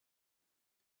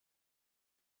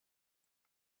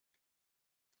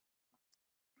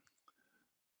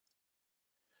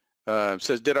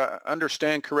 Says, did I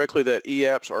understand correctly that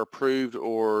e-apps are approved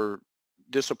or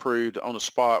disapproved on the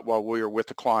spot while we are with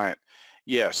the client?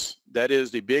 Yes, that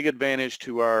is the big advantage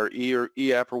to our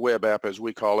e-app or web app, as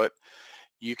we call it.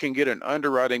 You can get an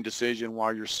underwriting decision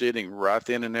while you're sitting right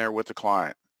then and there with the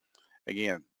client.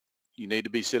 Again, you need to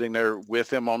be sitting there with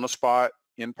them on the spot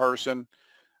in person.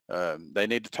 They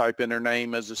need to type in their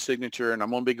name as a signature, and I'm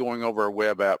going to be going over our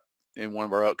web app in one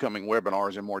of our upcoming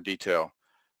webinars in more detail.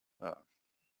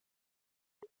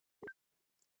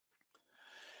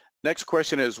 Next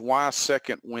question is, why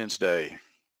second Wednesday?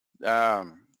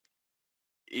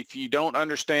 If you don't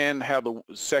understand how the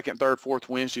second, third, fourth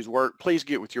Wednesdays work, please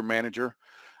get with your manager.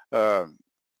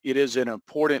 It is an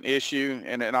important issue,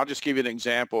 and I'll just give you an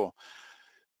example.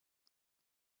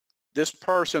 This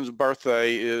person's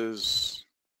birthday is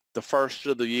the first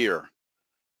of the year.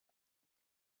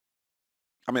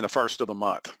 I mean, the first of the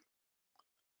month.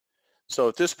 So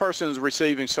if this person is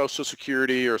receiving Social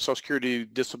Security or Social Security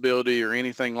disability or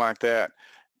anything like that,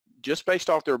 just based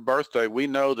off their birthday, we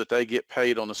know that they get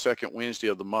paid on the second Wednesday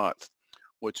of the month,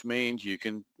 which means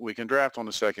we can draft on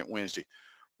the second Wednesday.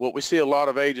 What we see a lot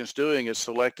of agents doing is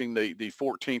selecting the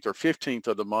 14th or 15th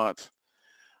of the month,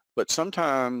 but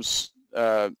sometimes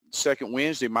second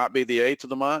Wednesday might be the 8th of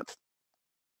the month,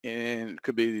 and it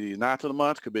could be the 9th of the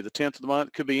month, could be the 10th of the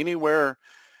month, could be anywhere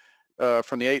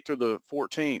from the 8th through the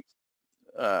 14th.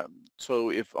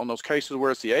 So if on those cases where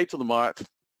it's the 8th of the month,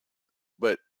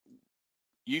 but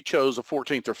you chose the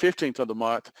 14th or 15th of the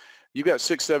month, you got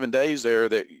 6-7 days there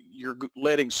that you're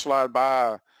letting slide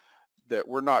by, that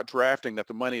we're not drafting, that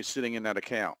the money is sitting in that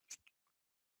account.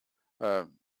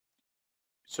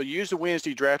 So use the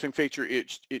Wednesday drafting feature.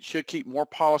 It should keep more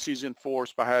policies in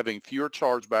force by having fewer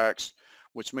chargebacks,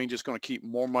 which means it's going to keep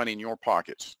more money in your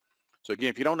pockets. So again,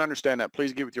 if you don't understand that,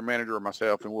 please get with your manager or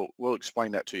myself, and we'll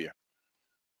explain that to you.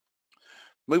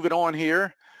 Moving on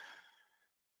here.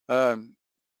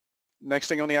 Next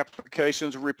thing on the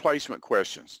applications, replacement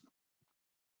questions.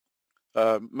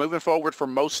 Moving forward, for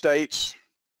most states,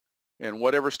 and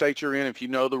whatever state you're in, if you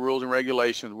know the rules and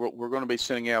regulations, we're going to be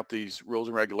sending out these rules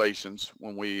and regulations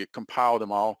when we compile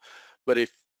them all. But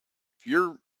if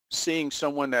you're seeing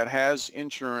someone that has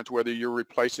insurance, whether you're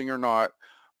replacing or not,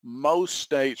 most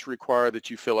states require that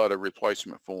you fill out a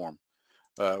replacement form.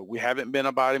 We haven't been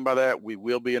abiding by that. We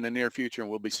will be in the near future, and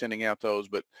we'll be sending out those.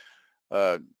 But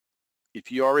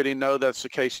if you already know that's the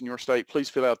case in your state, please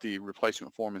fill out the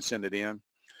replacement form and send it in.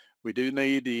 We do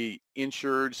need the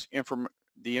insured's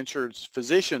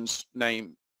physician's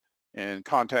name and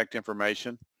contact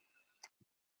information.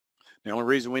 The only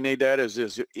reason we need that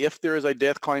is if there is a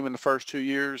death claim in the first 2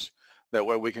 years, that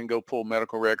way we can go pull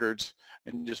medical records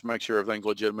and just make sure everything's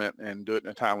legitimate and do it in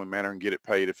a timely manner and get it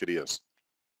paid if it is.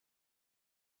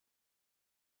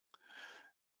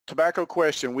 Tobacco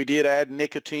question. We did add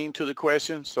nicotine to the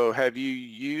question. So have you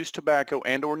used tobacco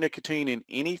and or nicotine in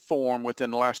any form within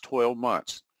the last 12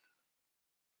 months?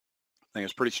 I think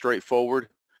it's pretty straightforward.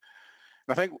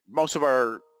 And I think most of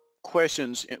our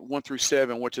questions 1 through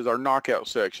 7, which is our knockout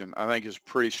section, I think is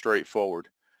pretty straightforward.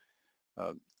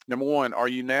 Number 1, are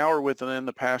you now or within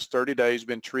the past 30 days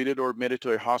been treated or admitted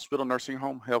to a hospital, nursing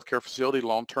home, healthcare facility,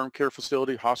 long-term care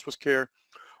facility, hospice care,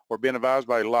 or been advised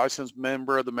by a licensed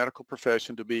member of the medical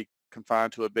profession to be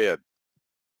confined to a bed?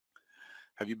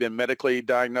 Have you been medically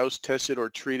diagnosed, tested, or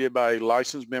treated by a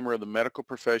licensed member of the medical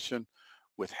profession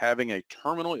with having a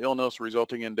terminal illness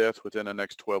resulting in death within the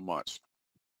next 12 months?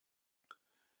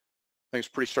 I think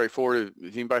it's pretty straightforward.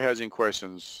 If anybody has any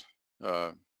questions,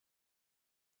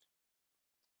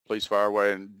 please fire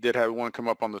away. And did have one come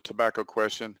up on the tobacco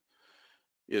question.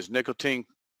 Is nicotine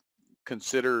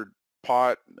considered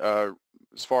pot?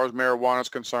 As far as marijuana is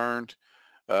concerned,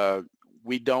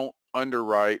 we don't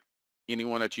underwrite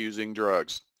anyone that's using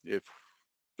drugs. If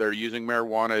they're using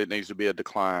marijuana, it needs to be a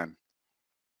decline.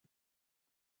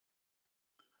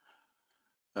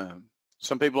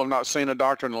 Some people have not seen a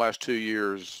doctor in the last 2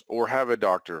 years or have a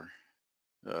doctor.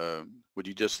 Would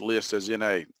you just list as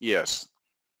NA? Yes.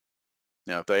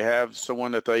 Now, if they have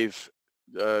someone that they've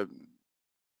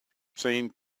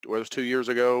seen, whether it's 2 years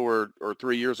ago or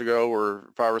 3 years ago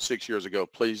or 5 or 6 years ago,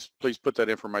 please put that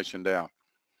information down.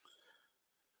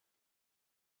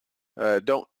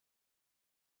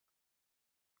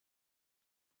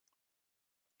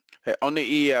 On the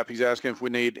e-app, he's asking if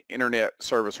we need internet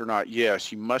service or not.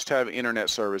 Yes, you must have internet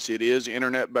service. It is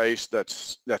internet based.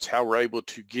 That's how we're able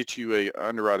to get you a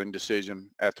underwriting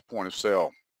decision at the point of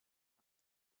sale.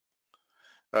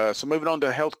 So moving on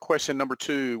to health question number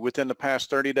 2. Within the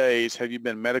past 30 days, have you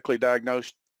been medically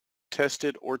diagnosed,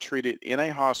 tested, or treated in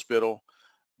a hospital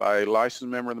by a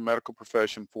licensed member of the medical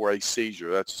profession for a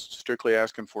seizure? That's strictly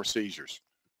asking for seizures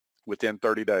within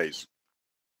 30 days.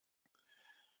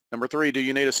 Number 3, do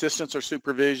you need assistance or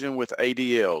supervision with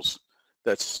ADLs?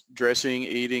 That's dressing,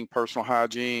 eating, personal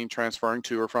hygiene, transferring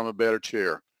to or from a bed or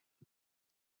chair.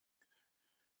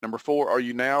 Number 4, are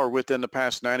you now or within the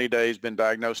past 90 days been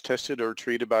diagnosed, tested, or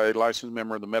treated by a licensed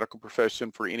member of the medical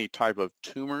profession for any type of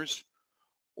tumors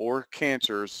or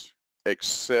cancers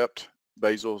except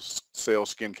basal cell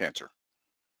skin cancer?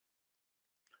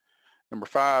 Number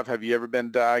 5, have you ever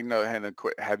been diagnosed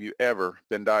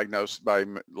by a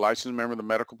licensed member of the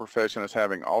medical profession as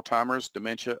having Alzheimer's,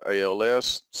 dementia,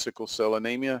 ALS, sickle cell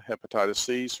anemia, hepatitis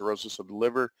C, cirrhosis of the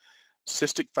liver,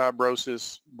 cystic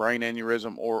fibrosis, brain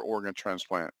aneurysm, or organ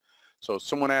transplant? So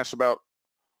someone asked about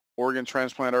organ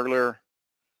transplant earlier.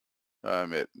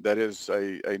 That is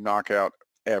a knockout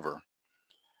ever.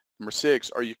 Number 6,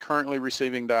 are you currently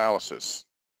receiving dialysis?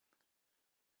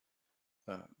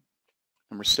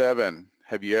 Number 7,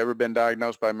 have you ever been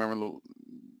diagnosed by a member of the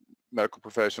medical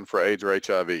profession for AIDS or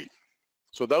HIV?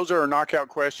 So those are our knockout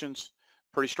questions.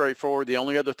 Pretty straightforward. The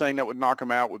only other thing that would knock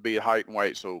them out would be height and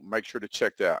weight, so make sure to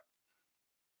check that.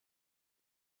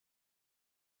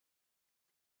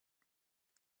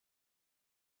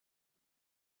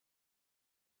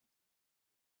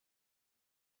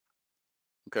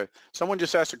 Okay, someone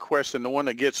just asked a question. The one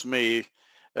that gets me,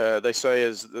 they say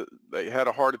is they had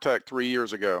a heart attack 3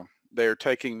 years ago. They're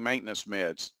taking maintenance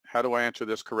meds. How do I answer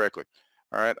this correctly?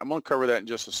 All right, I'm going to cover that in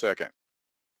just a second.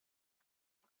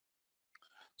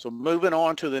 So moving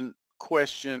on to the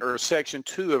question or section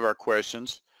 2 of our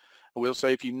questions, we'll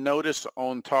say if you notice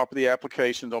on top of the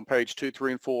applications on page 2,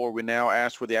 3, and 4, we now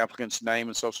ask for the applicant's name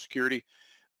and social security.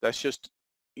 That's just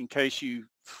in case you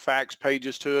fax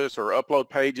pages to us or upload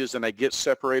pages and they get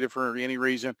separated for any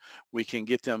reason, we can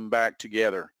get them back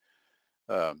together.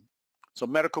 So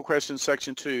medical questions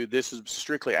section 2, this is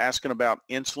strictly asking about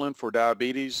insulin for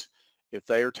diabetes. If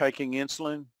they are taking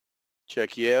insulin,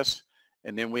 check yes,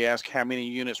 and then we ask how many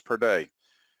units per day.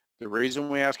 The reason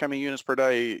we ask how many units per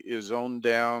day is on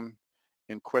down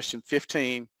in question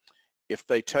 15. If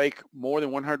they take more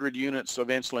than 100 units of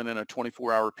insulin in a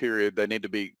 24-hour period, they need to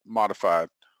be modified.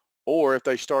 Or if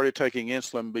they started taking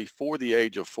insulin before the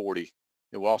age of 40,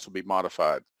 it will also be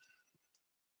modified.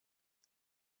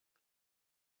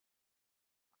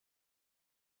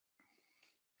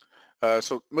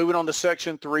 So moving on to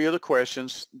section 3 of the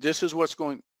questions, this is what's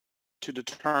going to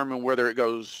determine whether it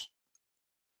goes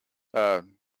from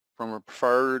a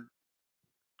preferred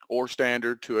or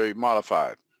standard to a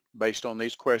modified based on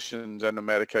these questions and the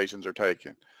medications they're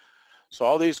taking. So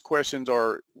all these questions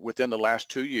are within the last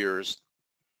 2 years.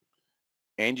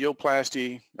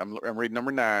 Angioplasty, I'm reading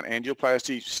number 9,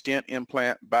 angioplasty, stent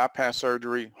implant, bypass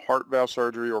surgery, heart valve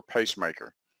surgery, or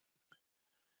pacemaker.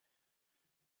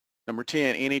 Number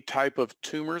 10, any type of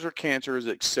tumors or cancers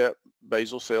except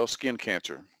basal cell skin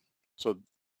cancer. So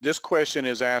this question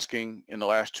is asking in the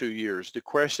last 2 years. The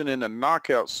question in the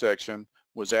knockout section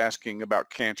was asking about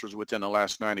cancers within the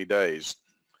last 90 days.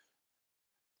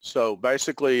 So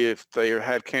basically, if they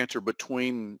had cancer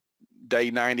between day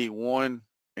 91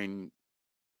 and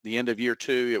the end of year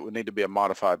 2, it would need to be a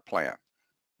modified plan.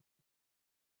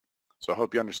 So I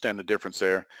hope you understand the difference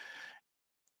there.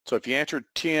 So if you answered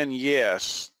 10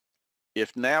 yes,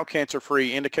 if now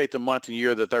cancer-free, indicate the month and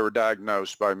year that they were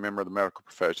diagnosed by a member of the medical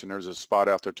profession. There's a spot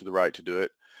out there to the right to do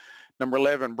it. Number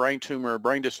 11, brain tumor,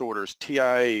 brain disorders,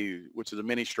 TIA, which is a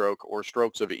mini stroke, or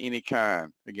strokes of any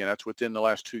kind. Again, that's within the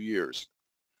last 2 years.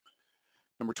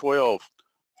 Number 12,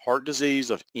 heart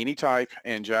disease of any type,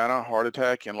 angina, heart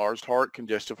attack, enlarged heart,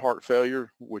 congestive heart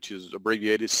failure, which is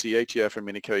abbreviated CHF in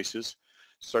many cases,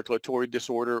 circulatory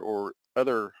disorder, or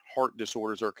other heart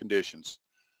disorders or conditions.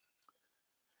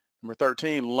 Number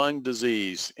 13, lung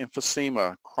disease,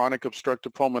 emphysema, chronic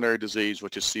obstructive pulmonary disease,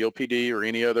 which is COPD, or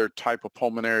any other type of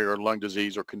pulmonary or lung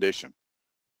disease or condition.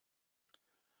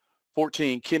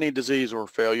 14, kidney disease or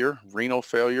failure, renal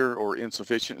failure or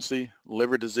insufficiency,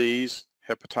 liver disease,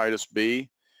 hepatitis B,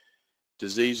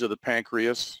 disease of the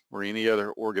pancreas, or any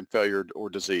other organ failure or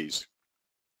disease.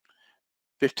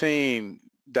 15,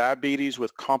 diabetes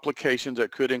with complications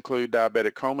that could include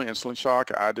diabetic coma, insulin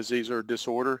shock, eye disease or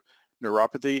disorder,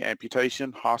 neuropathy,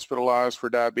 amputation, hospitalized for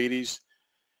diabetes,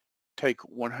 take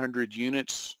 100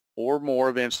 units or more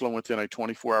of insulin within a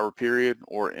 24-hour period,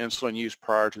 or insulin use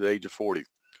prior to the age of 40.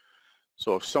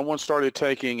 So if someone started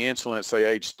taking insulin at, say,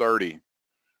 age 30,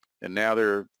 and now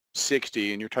they're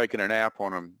 60 and you're taking an app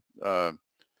on them,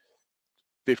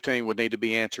 15 would need to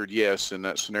be answered yes in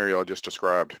that scenario I just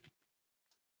described.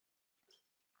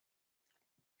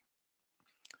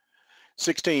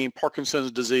 16,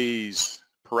 Parkinson's disease,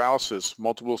 paralysis,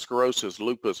 multiple sclerosis,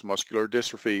 lupus, muscular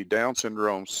dystrophy, Down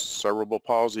syndrome, cerebral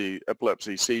palsy,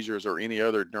 epilepsy, seizures, or any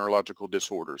other neurological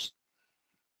disorders.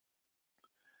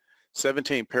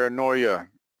 17, paranoia,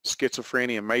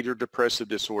 schizophrenia, major depressive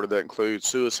disorder that includes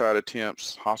suicide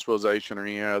attempts, hospitalization, or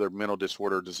any other mental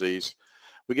disorder or disease.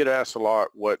 We get asked a lot,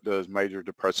 what does major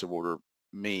depressive disorder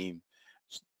mean?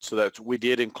 So that we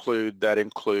did include, that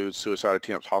includes suicide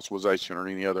attempts, hospitalization, or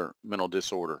any other mental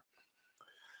disorder.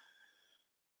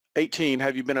 18,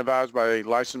 have you been advised by a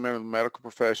licensed medical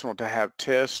professional to have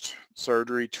tests,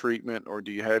 surgery, treatment, or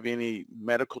do you have any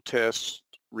medical test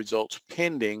results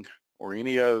pending or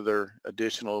any other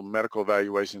additional medical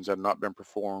evaluations that have not been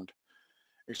performed,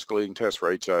 excluding tests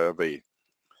for HIV?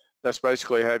 That's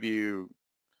basically, have you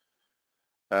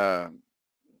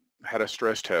had a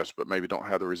stress test but maybe don't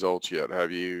have the results yet?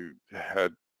 Have you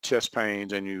had chest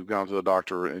pains and you've gone to the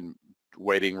doctor and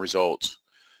waiting results?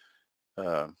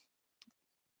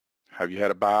 Have you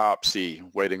had a biopsy,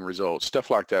 waiting results? Stuff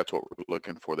like that's what we're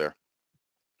looking for there.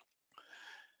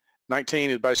 19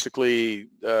 is basically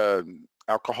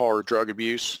alcohol or drug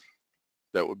abuse.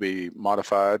 That would be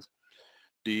modified.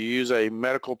 Do you use a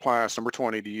medical appliance? Number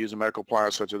 20, do you use a medical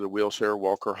appliance such as a wheelchair,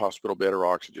 walker, hospital bed, or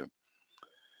oxygen?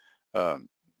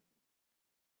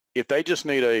 If they just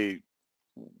need a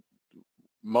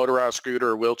motorized scooter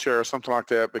or wheelchair or something like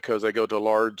that because they go to a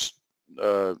large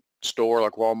store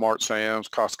like Walmart, Sam's,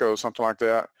 Costco, something like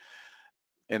that,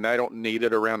 and they don't need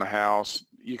it around the house,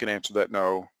 you can answer that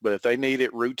no. But if they need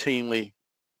it routinely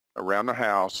around the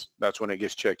house, that's when it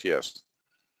gets checked yes.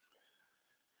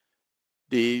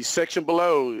 The section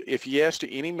below, if yes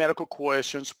to any medical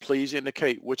questions, please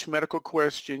indicate which medical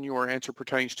question your answer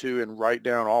pertains to and write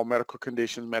down all medical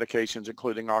conditions, medications,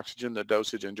 including oxygen, the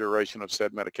dosage and duration of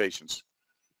said medications.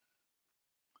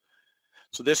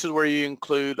 So this is where you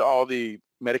include all the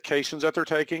medications that they're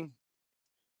taking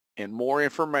and more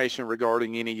information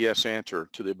regarding any yes answer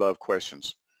to the above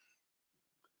questions.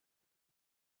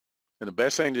 And the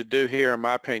best thing to do here, in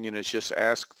my opinion, is just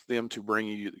ask them to bring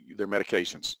you their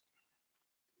medications.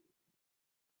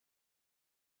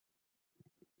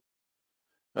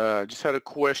 Just had a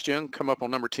question come up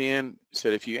on number 10. It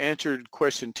said, if you answered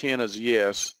question 10 as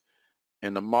yes,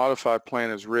 and the modified plan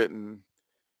is written,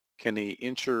 can the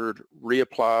insured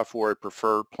reapply for a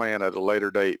preferred plan at a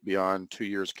later date beyond 2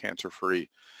 years cancer-free?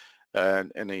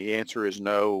 And the answer is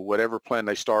no. Whatever plan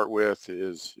they start with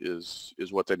is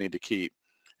what they need to keep.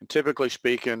 And typically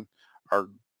speaking, our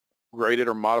graded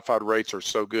or modified rates are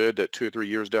so good that 2 or 3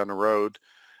 years down the road,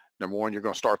 number one, you're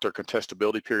going to start their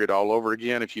contestability period all over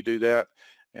again if you do that.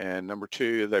 And number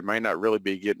two, they may not really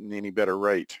be getting any better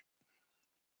rate.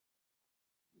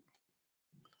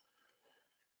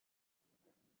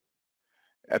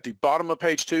 At the bottom of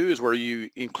page 2 is where you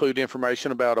include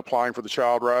information about applying for the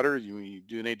child rider. You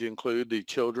do need to include the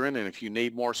children, and if you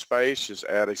need more space, just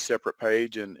add a separate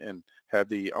page and have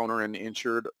the owner and the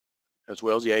insured as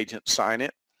well as the agent sign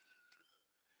it.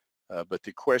 But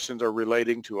the questions are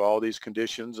relating to all these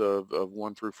conditions of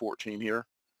 1 through 14 here.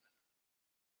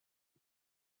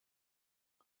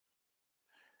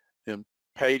 Then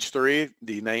page 3,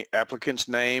 the applicant's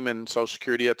name and Social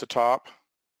Security at the top.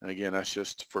 And again, that's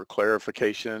just for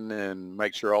clarification and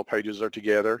make sure all pages are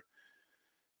together.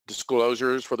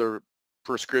 Disclosures for the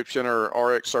prescription or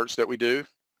RX search that we do.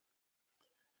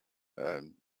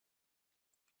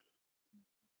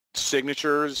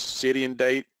 Signatures, city and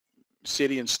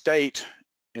state,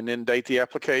 and then date the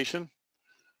application.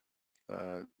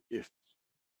 If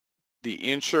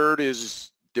the insured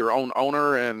is their own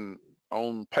owner and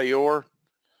own payor,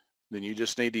 then you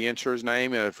just need the insurer's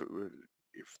name, and if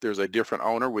there's a different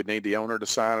owner, we'd need the owner to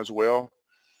sign as well.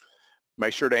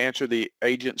 Make sure to answer the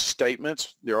agent's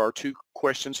statements. There are 2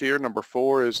 questions here. Number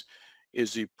 4 is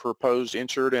the proposed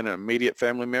insured an immediate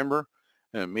family member?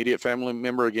 An immediate family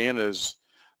member, again, is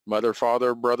mother,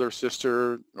 father, brother,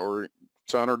 sister, or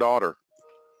son or daughter.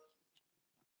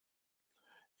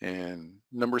 And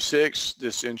number 6,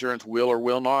 this insurance will or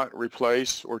will not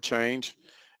replace or change.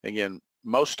 Again,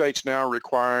 most states now are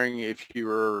requiring, if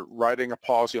you're writing a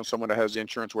policy on someone that has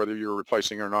insurance, whether you're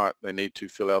replacing or not, they need to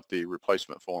fill out the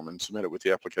replacement form and submit it with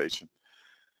the application.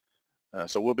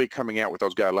 So we'll be coming out with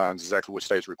those guidelines, exactly which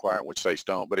states require it, which states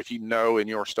don't. But if you know in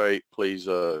your state, please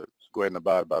go ahead and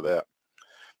abide by that.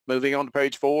 Moving on to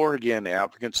page 4, again, the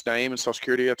applicant's name and Social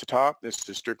Security at the top. This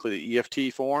is strictly the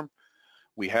EFT form.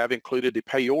 We have included the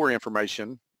payor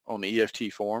information on the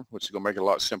EFT form, which is going to make it a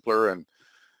lot simpler. And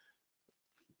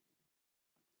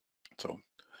so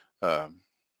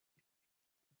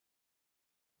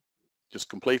just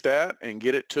complete that and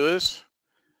get it to us.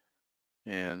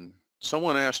 And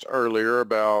someone asked earlier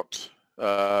about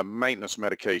maintenance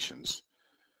medications.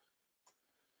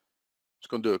 Just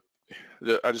going to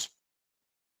do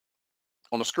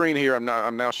on the screen here,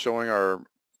 I'm now showing our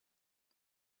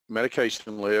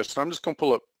medication list. I'm just going to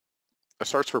pull up a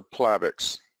search for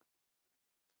Plavix.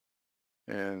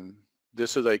 And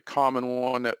this is a common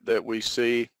one that we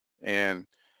see. And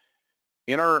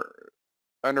in our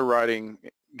underwriting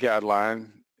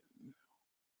guideline,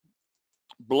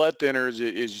 blood thinners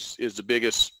is the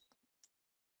biggest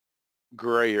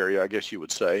gray area, I guess you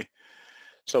would say.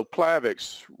 So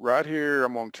Plavix, right here,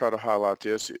 I'm going to try to highlight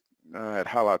this. It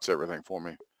highlights everything for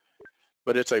me.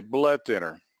 But it's a blood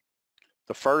thinner.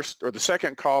 The first or the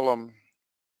second column,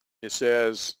 it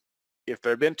says if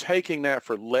they've been taking that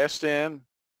for less than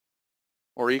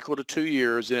or equal to 2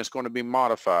 years, then it's going to be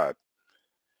modified.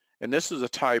 And this is a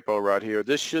typo right here.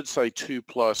 This should say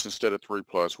 2+ instead of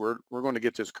 3+. We're going to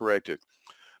get this corrected.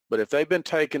 But if they've been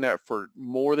taking that for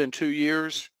more than 2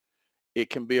 years, it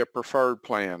can be a preferred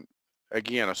plan.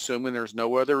 Again, assuming there's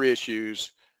no other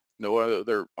issues, no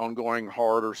other ongoing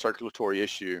heart or circulatory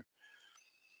issue.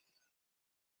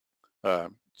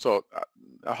 So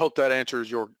I hope that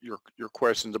answers your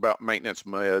questions about maintenance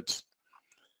meds.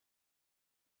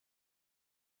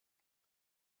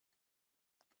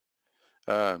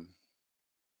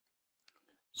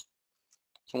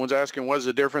 Someone's asking, what is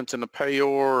the difference in the payor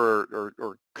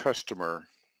or customer?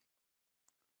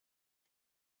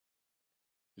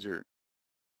 Is there?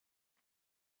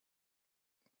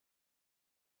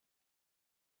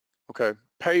 Okay,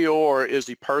 payor is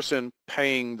the person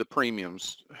paying the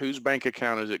premiums. Whose bank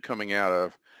account is it coming out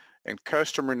of? And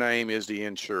customer name is the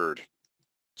insured.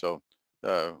 So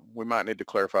we might need to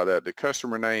clarify that. The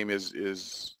customer name is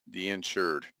the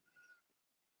insured.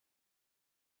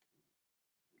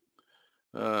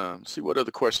 Let's see, what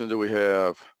other questions do we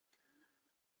have?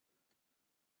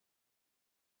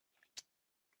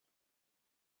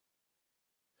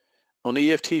 On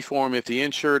the EFT form, if the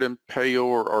insured and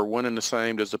payor are one and the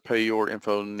same, does the payor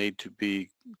info need to be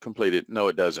completed? No,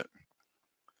 it doesn't.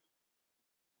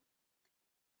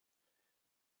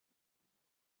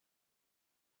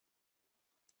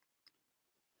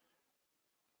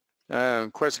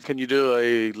 Question, can you do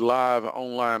a live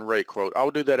online rate quote? I'll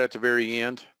do that at the very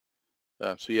end.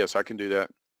 So yes, I can do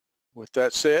that. With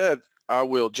that said, I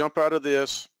will jump out of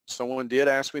this. Someone did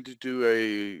ask me to do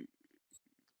a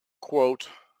quote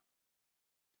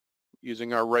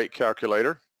using our rate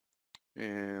calculator.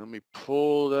 And let me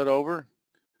pull that over.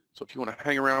 So if you want to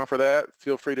hang around for that,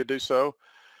 feel free to do so.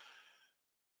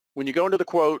 When you go into the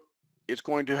quote, it's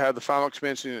going to have the final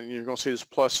expense and you're going to see this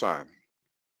plus sign.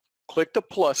 Click the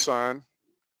plus sign,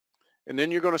 and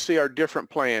then you're going to see our different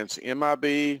plans.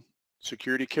 MIB,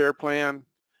 Security Care Plan.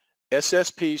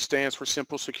 SSP stands for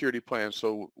Simple Security Plan.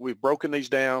 So we've broken these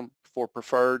down for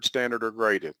preferred, standard, or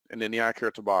graded, and then the ICARE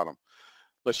at the bottom.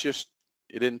 Let's just,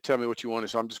 it didn't tell me what you wanted,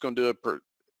 so I'm just going to do a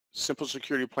Simple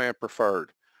Security Plan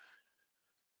preferred.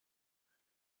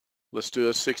 Let's do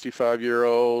a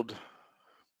 65-year-old,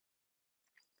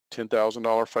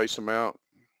 $10,000 face amount.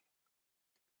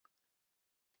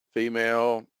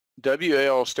 Female.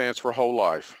 WL stands for whole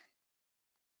life.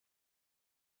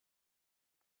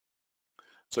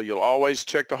 So you'll always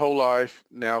check the whole life.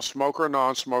 Now, smoker or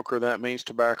non-smoker, that means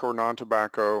tobacco or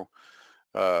non-tobacco.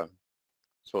 So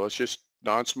it's just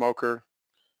non-smoker.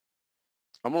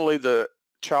 I'm going to leave the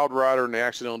child rider and the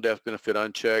accidental death benefit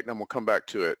unchecked, and I'm going to come back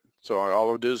to it. So all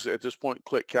I'll do is at this point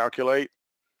click calculate.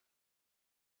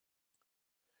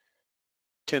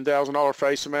 $10,000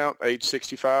 face amount, age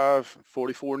 65,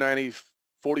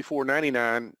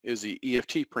 $44.99 is the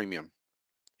EFT premium.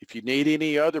 If you need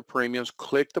any other premiums,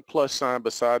 click the plus sign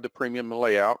beside the premium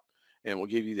layout, and we'll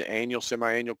give you the annual,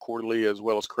 semi-annual, quarterly, as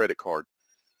well as credit card.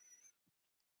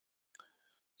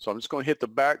 So I'm just going to hit the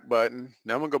back button.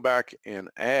 Now I'm going to go back and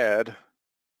add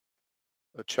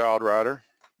a child rider,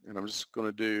 and I'm just going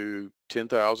to do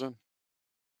 10,000.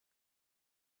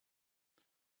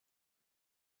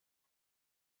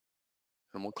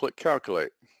 I'm going to click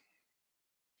calculate.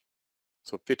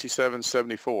 So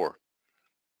 57.74.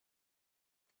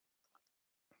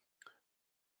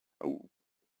 Oh, I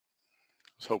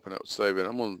was hoping that would save it.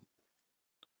 I'm going to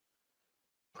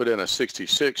put in a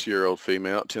 66-year-old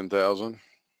female at 10,000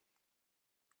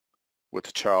 with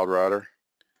the child rider.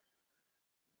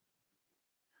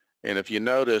 And if you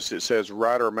notice, it says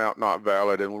rider amount not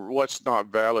valid. And what's not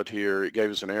valid here, it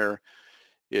gave us an error,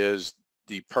 is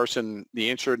the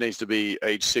insured needs to be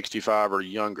age 65 or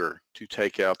younger to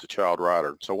take out the child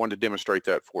rider. So I wanted to demonstrate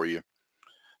that for you.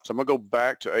 So I'm going to go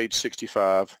back to age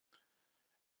 65.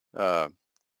 I'm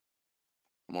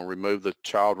going to remove the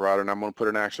child rider, and I'm going to put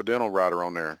an accidental rider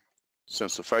on there.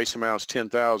 Since the face amount is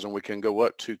 10,000, we can go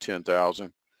up to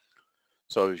 10,000.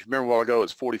 So if you remember a while ago,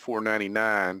 it's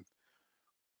 $44.99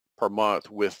 per month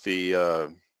with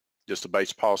the just the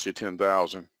base policy of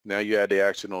 10,000. Now you add the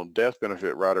accidental death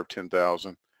benefit rider of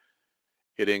 10,000.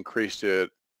 It increased it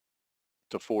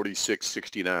to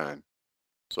 $46.69.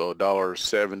 So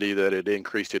 $1.70 that it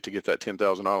increased it to get that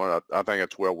 $10,000. I think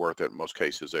it's well worth it in most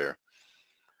cases there.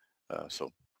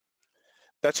 So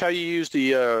that's how you use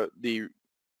the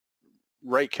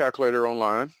rate calculator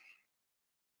online.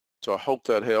 So I hope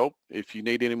that helped. If you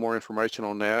need any more information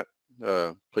on that,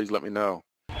 please let me know.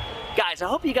 Guys, I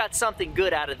hope you got something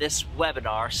good out of this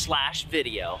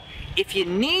webinar/video. If you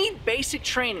need basic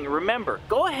training, remember,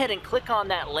 go ahead and click on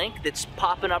that link that's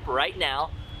popping up right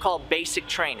now called Basic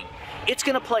Training. It's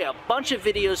going to play a bunch of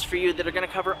videos for you that are going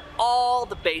to cover all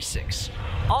the basics.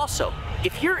 Also,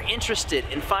 if you're interested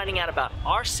in finding out about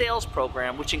our sales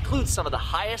program, which includes some of the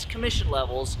highest commission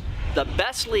levels, the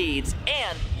best leads,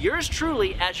 and yours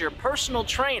truly as your personal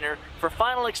trainer for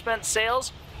final expense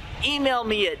sales, email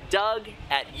me at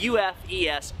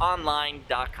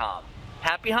doug@ufesonline.com.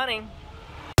 Happy hunting!